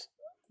 And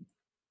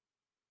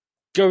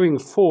going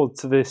forward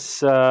to this,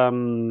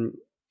 to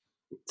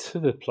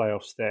the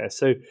playoffs there.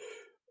 So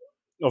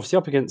obviously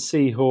up against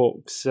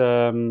Seahawks,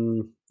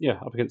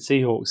 up against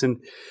Seahawks.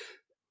 And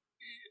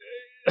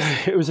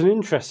it was an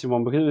interesting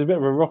one because it was a bit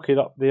of a rocket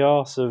up the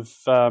arse of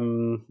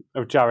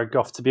Jared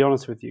Goff, to be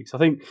honest with you. Because I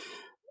think,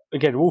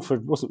 again,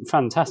 Wolford wasn't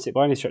fantastic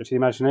by any stretch of the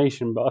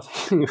imagination, but I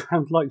think I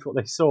liked what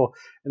they saw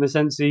in the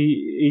sense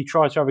he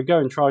tried to have a go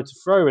and tried to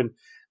throw. And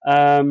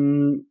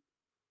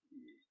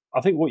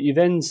I think what you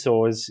then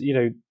saw is, you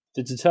know,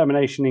 the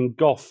determination in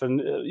Goff,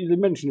 and you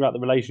mentioned about the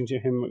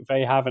relationship him and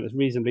McVay have, and it's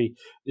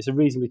a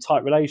reasonably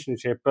tight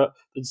relationship, but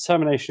the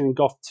determination in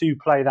Goff to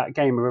play that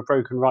game with a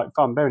broken right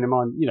thumb, bearing in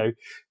mind, you know,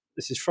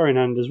 this is throwing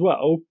hand as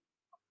well,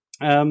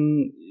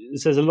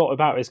 says a lot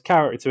about his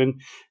character.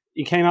 And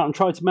he came out and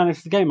tried to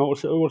manage the game. I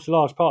watched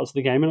large parts of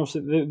the game, and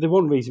obviously they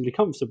won reasonably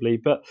comfortably.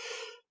 But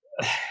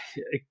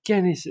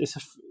again, it's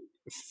a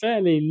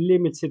fairly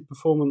limited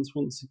performance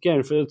once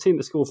again. For a team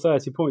that scored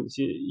 30 points,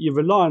 you're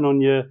relying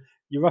on your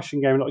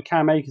rushing game. Like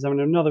Cam Akers having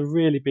another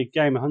really big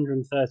game,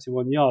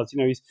 131 yards. You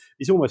know,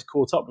 he's almost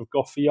caught up with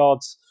Goff for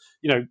yards.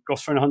 You know,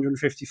 Goff's thrown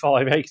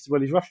 155, Akers,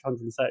 well, he's rushed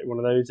 131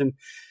 of those. And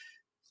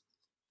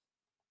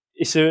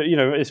it's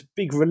it's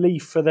big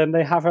relief for them.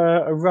 They have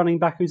a running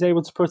back who's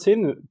able to put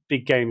in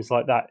big games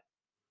like that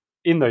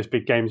in those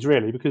big games,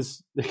 really,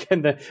 because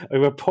again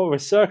we're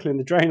circling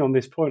the drain on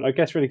this point, I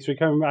guess, really, because we're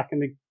coming back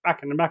and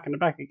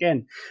back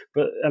again.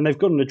 And they've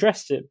gone and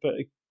addressed it, but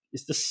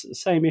it's the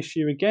same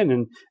issue again.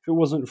 And if it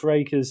wasn't for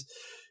Akers'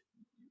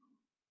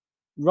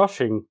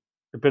 rushing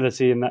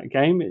ability in that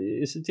game,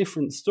 it's a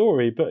different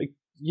story. But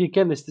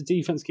again, it's the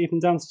defense keeping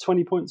down to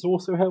 20 points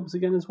also helps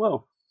again as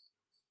well.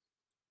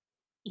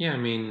 Yeah, I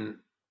mean,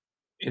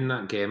 in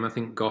that game, I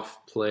think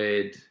Goff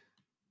played.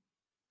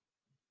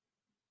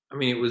 I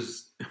mean, it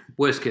was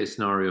worst case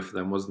scenario for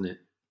them, wasn't it?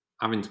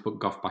 Having to put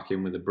Goff back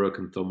in with a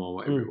broken thumb or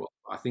whatever it was.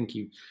 I think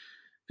you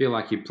feel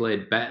like he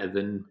played better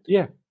than.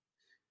 Yeah.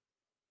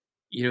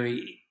 You know,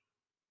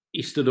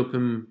 he stood up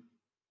and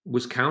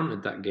was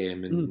countered that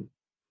game, and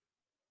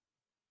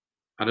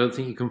I don't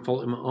think you can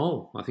fault him at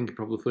all. I think he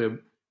probably.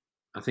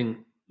 I think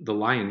the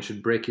Lion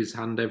should break his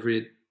hand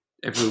every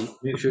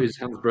make sure his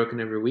hand's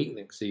broken every week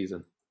next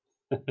season.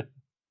 But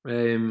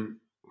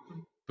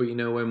you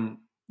know, when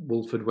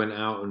Wolford went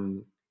out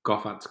and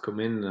Goff had to come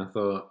in, and I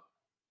thought,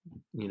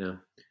 you know,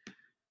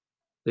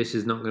 this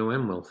is not going to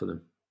end well for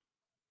them.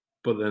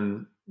 But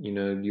then, you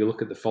know, you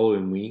look at the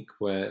following week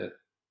where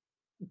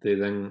they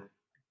then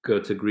go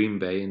to Green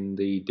Bay in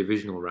the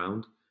divisional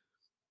round,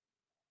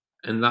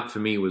 and that for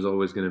me was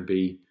always going to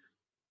be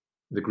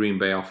the Green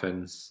Bay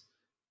offense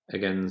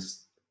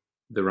against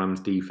the Rams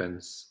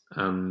defense,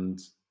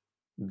 and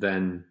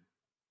then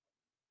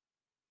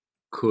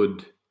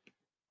could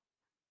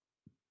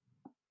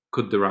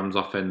the Rams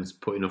offense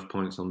put enough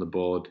points on the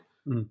board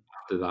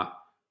after that?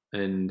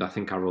 And I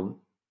think Aaron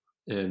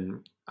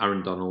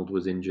Donald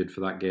was injured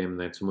for that game, and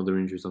they had some other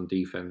injuries on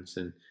defense,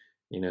 and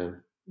you know,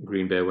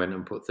 Green Bay went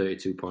and put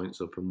 32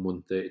 points up and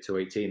won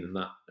 32-18, and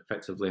that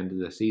effectively ended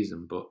their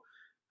season. But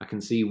I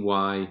can see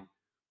why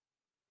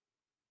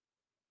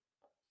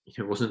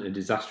it wasn't a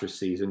disastrous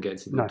season getting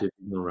to the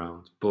divisional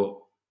round, but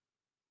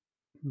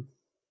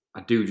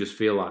I do just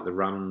feel like the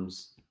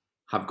Rams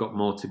have got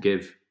more to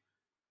give,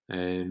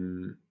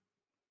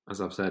 as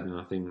I've said, and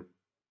I think,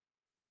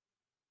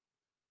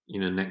 you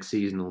know, next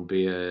season will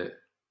be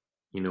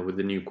with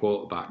the new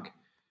quarterback,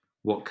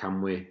 what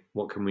can we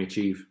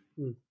achieve?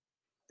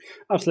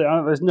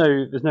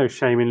 Absolutely, there's no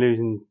shame in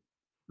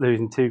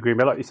losing to Green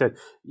Bay. Like you said,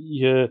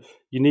 you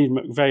need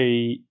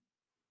McVay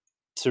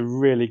to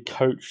really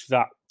coach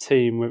that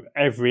team with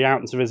every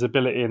ounce of his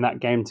ability in that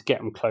game to get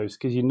them close,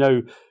 because you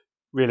know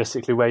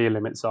realistically where your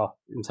limits are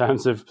in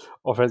terms of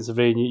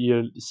offensively, and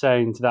you're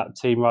saying to that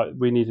team, right,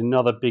 we need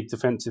another big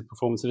defensive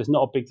performance. And it's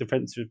not a big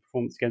defensive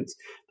performance against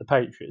the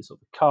Patriots or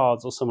the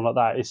Cards or someone like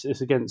that.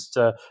 It's against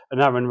an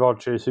Aaron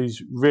Rodgers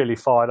who's really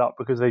fired up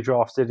because they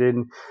drafted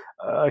in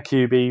a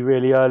QB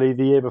really early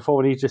the year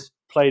before, and he just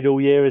played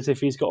all year as if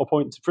he's got a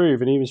point to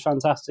prove, and he was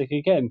fantastic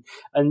again.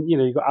 And you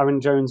know, you've got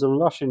Aaron Jones on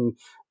rushing,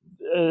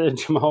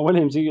 Jamal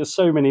Williams. You got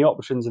so many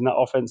options in that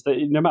offense that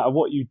no matter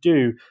what you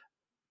do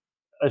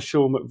as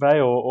Sean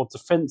McVay or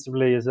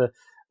defensively as a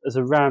as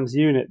a Rams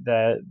unit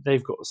there,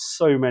 they've got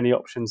so many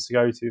options to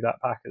go to,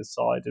 that Packers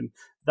side, and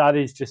that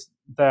is just,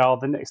 they are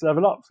the next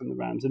level up from the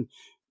Rams. And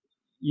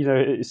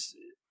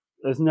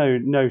there's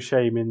no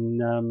shame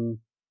in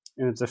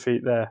a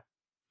defeat there.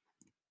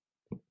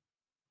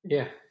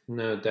 Yeah,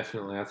 no,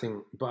 definitely. I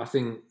think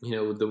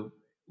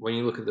when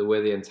you look at the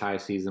way the entire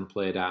season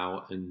played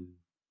out, and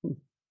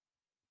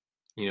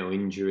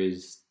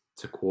injuries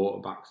to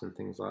quarterbacks and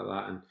things like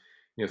that, and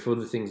if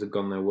other things had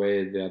gone their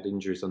way, they had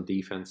injuries on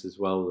defense as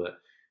well. That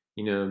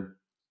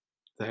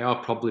they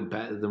are probably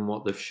better than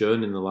what they've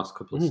shown in the last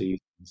couple of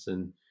seasons,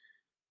 and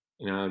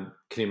I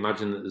can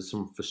imagine that there's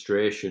some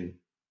frustration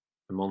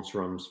amongst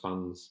Rams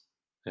fans.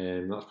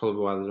 That's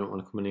probably why they don't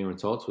want to come in here and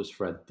talk to us,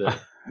 Fred. That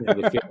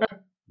they feel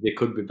they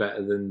could be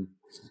better than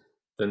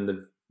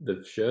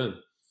they've shown.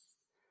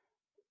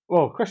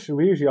 Well, a question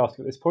we usually ask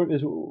at this point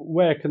is,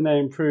 where can they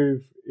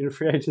improve in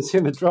free agency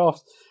and the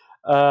draft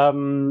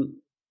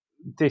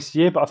this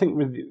year? But I think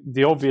with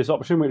the obvious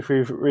option, which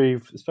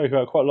we've spoken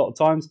about quite a lot of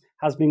times,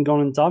 has been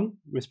gone and done.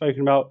 We've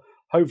spoken about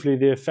hopefully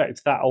the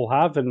effect that will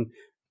have, and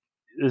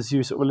as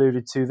you sort of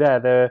alluded to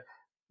there,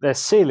 their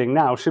ceiling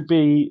now should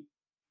be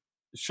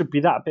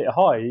that bit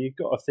high. You've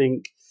got to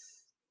think,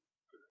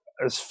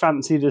 as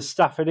fancied as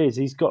Stafford is,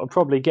 he's got to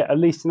probably get at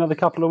least another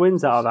couple of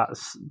wins out of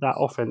that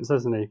offense,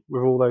 hasn't he,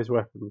 with all those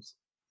weapons?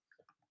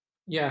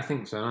 Yeah, I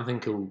think so. I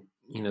think he'll,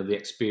 the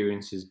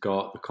experience he's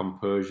got, the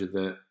composure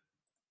that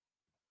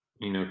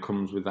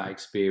comes with that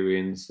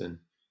experience, and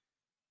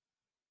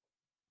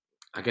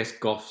I guess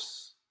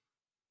Goff's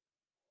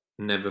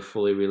never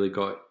fully really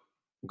got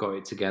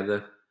it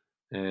together,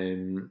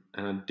 and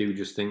I do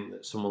just think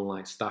that someone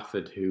like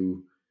Stafford,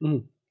 who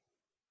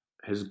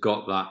has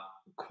got that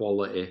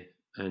quality,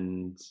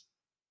 and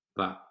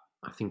that,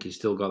 I think he's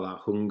still got that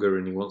hunger,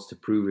 and he wants to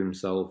prove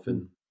himself,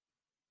 and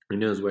he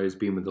knows where he's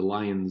been with the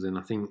Lions, and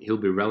I think he'll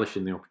be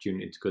relishing the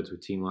opportunity to go to a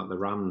team like the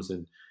Rams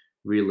and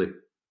really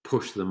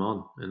push them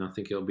on, and I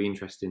think it'll be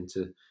interesting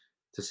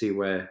to see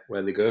where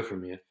they go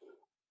from here.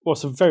 Well,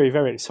 it's a very,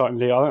 very exciting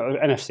league.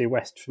 NFC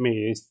West for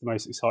me is the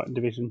most exciting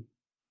division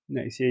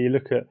next year. You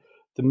look at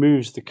the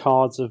moves the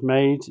Cards have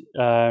made,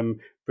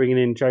 bringing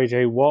in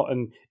JJ Watt,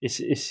 and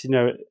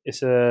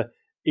it's a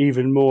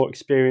even more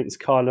experienced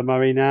Kyler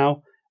Murray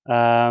now.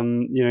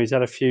 He's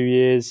had a few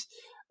years.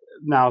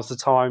 Now's the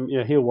time.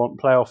 He'll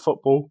want playoff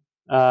football,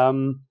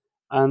 and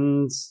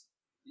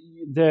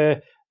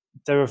they're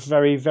a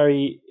very,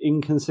 very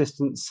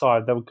inconsistent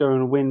side. They'll go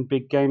and win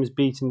big games,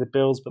 beating the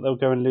Bills, but they'll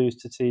go and lose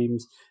to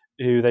teams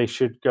who they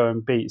should go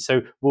and beat.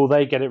 So will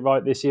they get it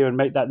right this year and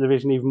make that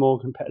division even more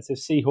competitive?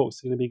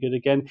 Seahawks are going to be good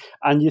again,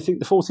 and you think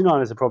the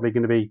 49ers are probably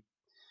going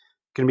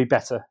to be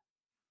better?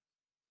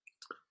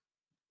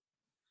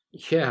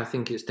 Yeah, I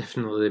think it's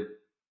definitely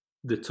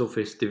the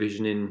toughest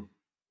division in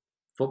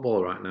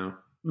football right now.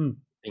 And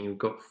you've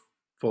got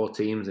 4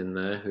 teams in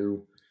there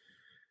who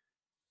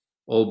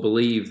all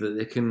believe that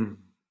they can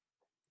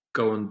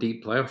go on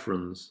deep playoff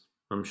runs.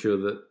 I'm sure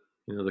that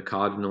the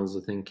Cardinals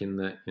are thinking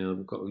that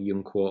they've got a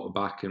young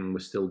quarterback and we're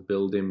still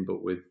building,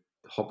 but with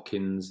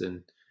Hopkins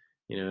and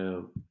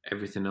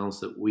everything else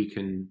that we've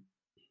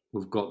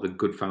got the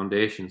good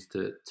foundations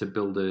to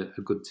build a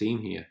good team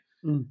here.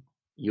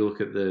 You look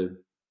at the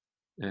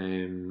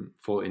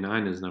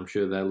 49ers, and I'm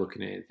sure they're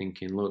looking at it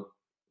thinking, look,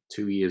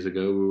 2 years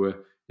ago we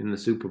were in the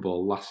Super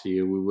Bowl. Last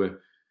year we were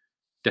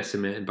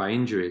decimated by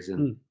injuries,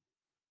 and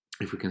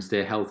if we can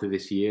stay healthy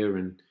this year,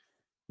 and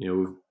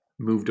we've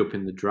moved up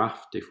in the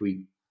draft, if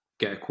we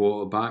get a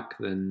quarterback,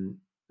 and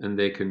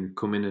they can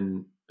come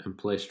in and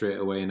play straight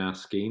away in our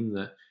scheme,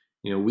 that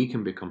we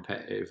can be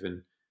competitive.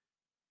 And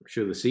I'm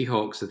sure the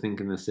Seahawks are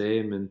thinking the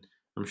same, and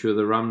I'm sure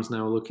the Rams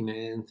now are looking at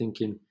it and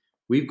thinking,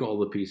 we've got all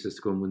the pieces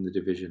to go and win the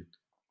division.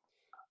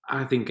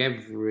 I think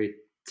every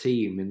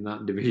team in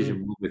that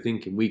division will be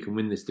thinking, we can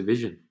win this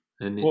division,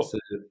 and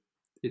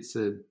it's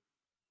a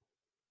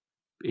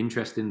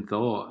interesting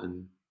thought,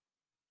 and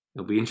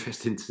it'll be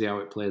interesting to see how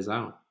it plays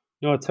out.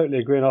 No, I totally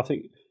agree, and I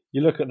think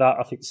you look at that.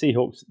 I think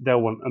Seahawks,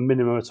 they'll want a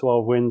minimum of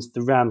 12 wins.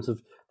 The Rams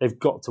they've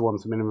got to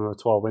want a minimum of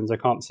 12 wins. I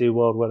can't see a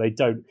world where they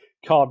don't.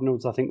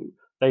 Cardinals, I think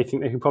they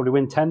can probably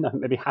win 10. I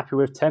think they'd be happy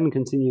with 10,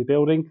 continue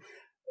building.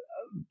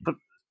 But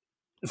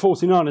the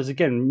 49ers,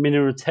 again,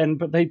 minimum of 10,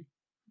 but they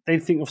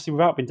think, obviously,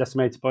 without being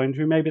decimated by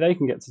injury, maybe they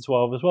can get to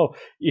 12 as well.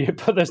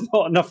 But there's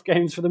not enough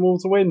games for them all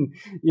to win,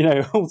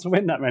 all to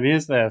win that many,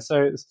 is there?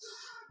 So it's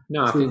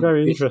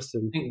very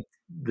interesting. I think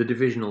the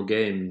divisional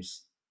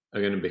games are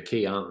going to be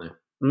key, aren't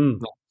they?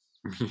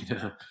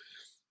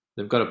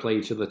 They've got to play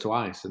each other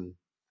twice, and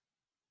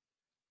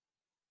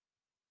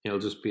it'll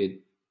just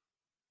be,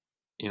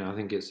 I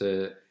think it's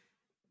a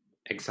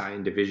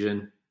exciting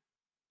division.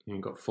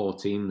 You've got 4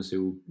 teams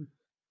who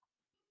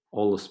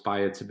all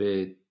aspire to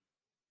be,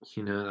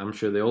 I'm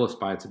sure they all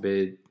aspire to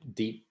be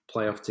deep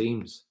playoff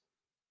teams.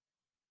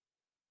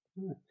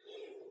 Yeah.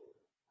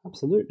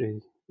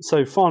 Absolutely.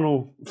 So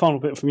final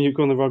bit from you,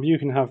 go on the Rob. You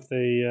can have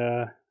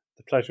the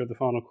pleasure of the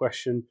final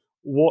question.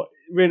 What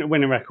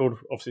winning record?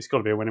 Obviously, it's got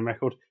to be a winning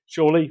record,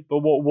 surely. But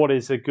what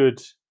is a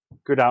good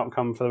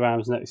outcome for the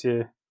Rams next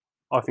year?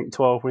 I think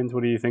 12 wins.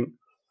 What do you think?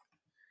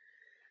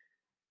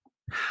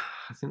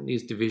 I think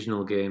these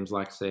divisional games,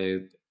 like I say,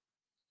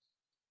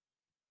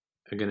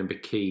 are going to be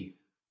key.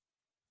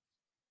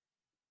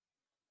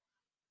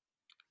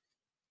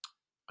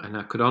 And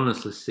I could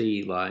honestly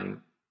see, like,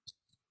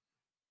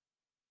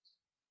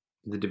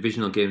 the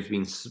divisional games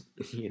being,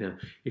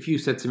 if you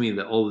said to me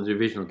that all the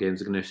divisional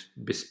games are going to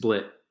be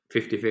split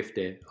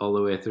 50-50 all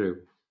the way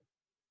through,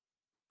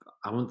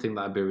 I wouldn't think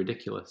that'd be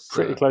ridiculous.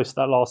 Pretty close to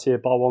that last year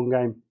by one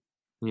game.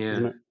 Yeah.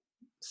 Isn't it?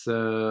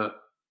 So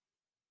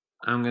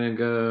I'm going to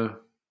go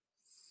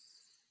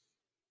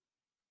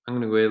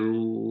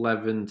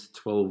 11 to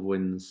 12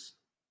 wins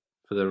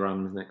for the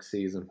Rams next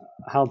season.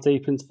 How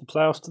deep into the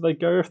playoffs do they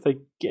go if they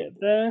get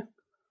there?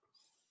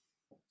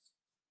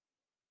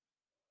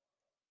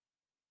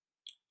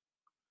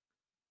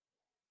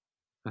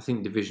 I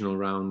think divisional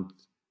round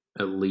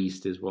at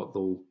least is what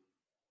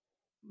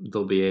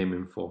they'll be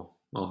aiming for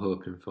or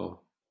hoping for.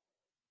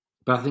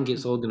 But I think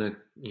it's all gonna,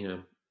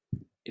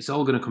 it's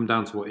all gonna come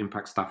down to what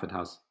impact Stafford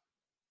has.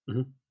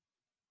 Mm-hmm.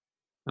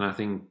 And I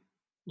think,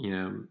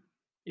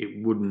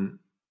 it wouldn't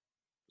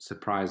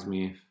surprise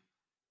me if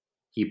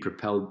he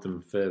propelled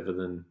them further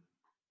than,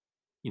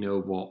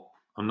 what.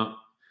 I'm not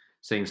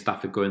saying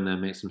Stafford go in there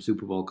and make some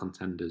Super Bowl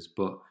contenders,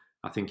 but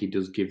I think he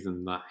does give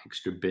them that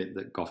extra bit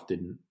that Goff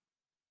didn't.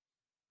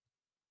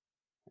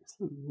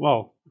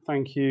 Well,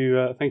 thank you,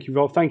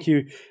 Rob. Thank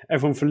you,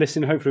 everyone, for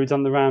listening. Hopefully, we've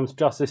done the Rams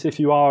justice. If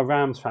you are a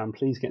Rams fan,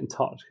 please get in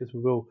touch because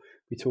we will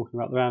be talking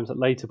about the Rams at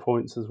later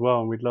points as well,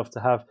 and we'd love to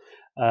have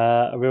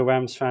a real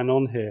Rams fan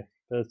on here.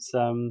 But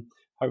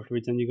hopefully,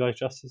 we've done you guys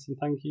justice, and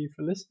thank you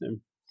for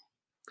listening.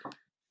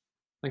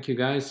 Thank you,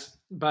 guys.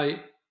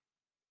 Bye.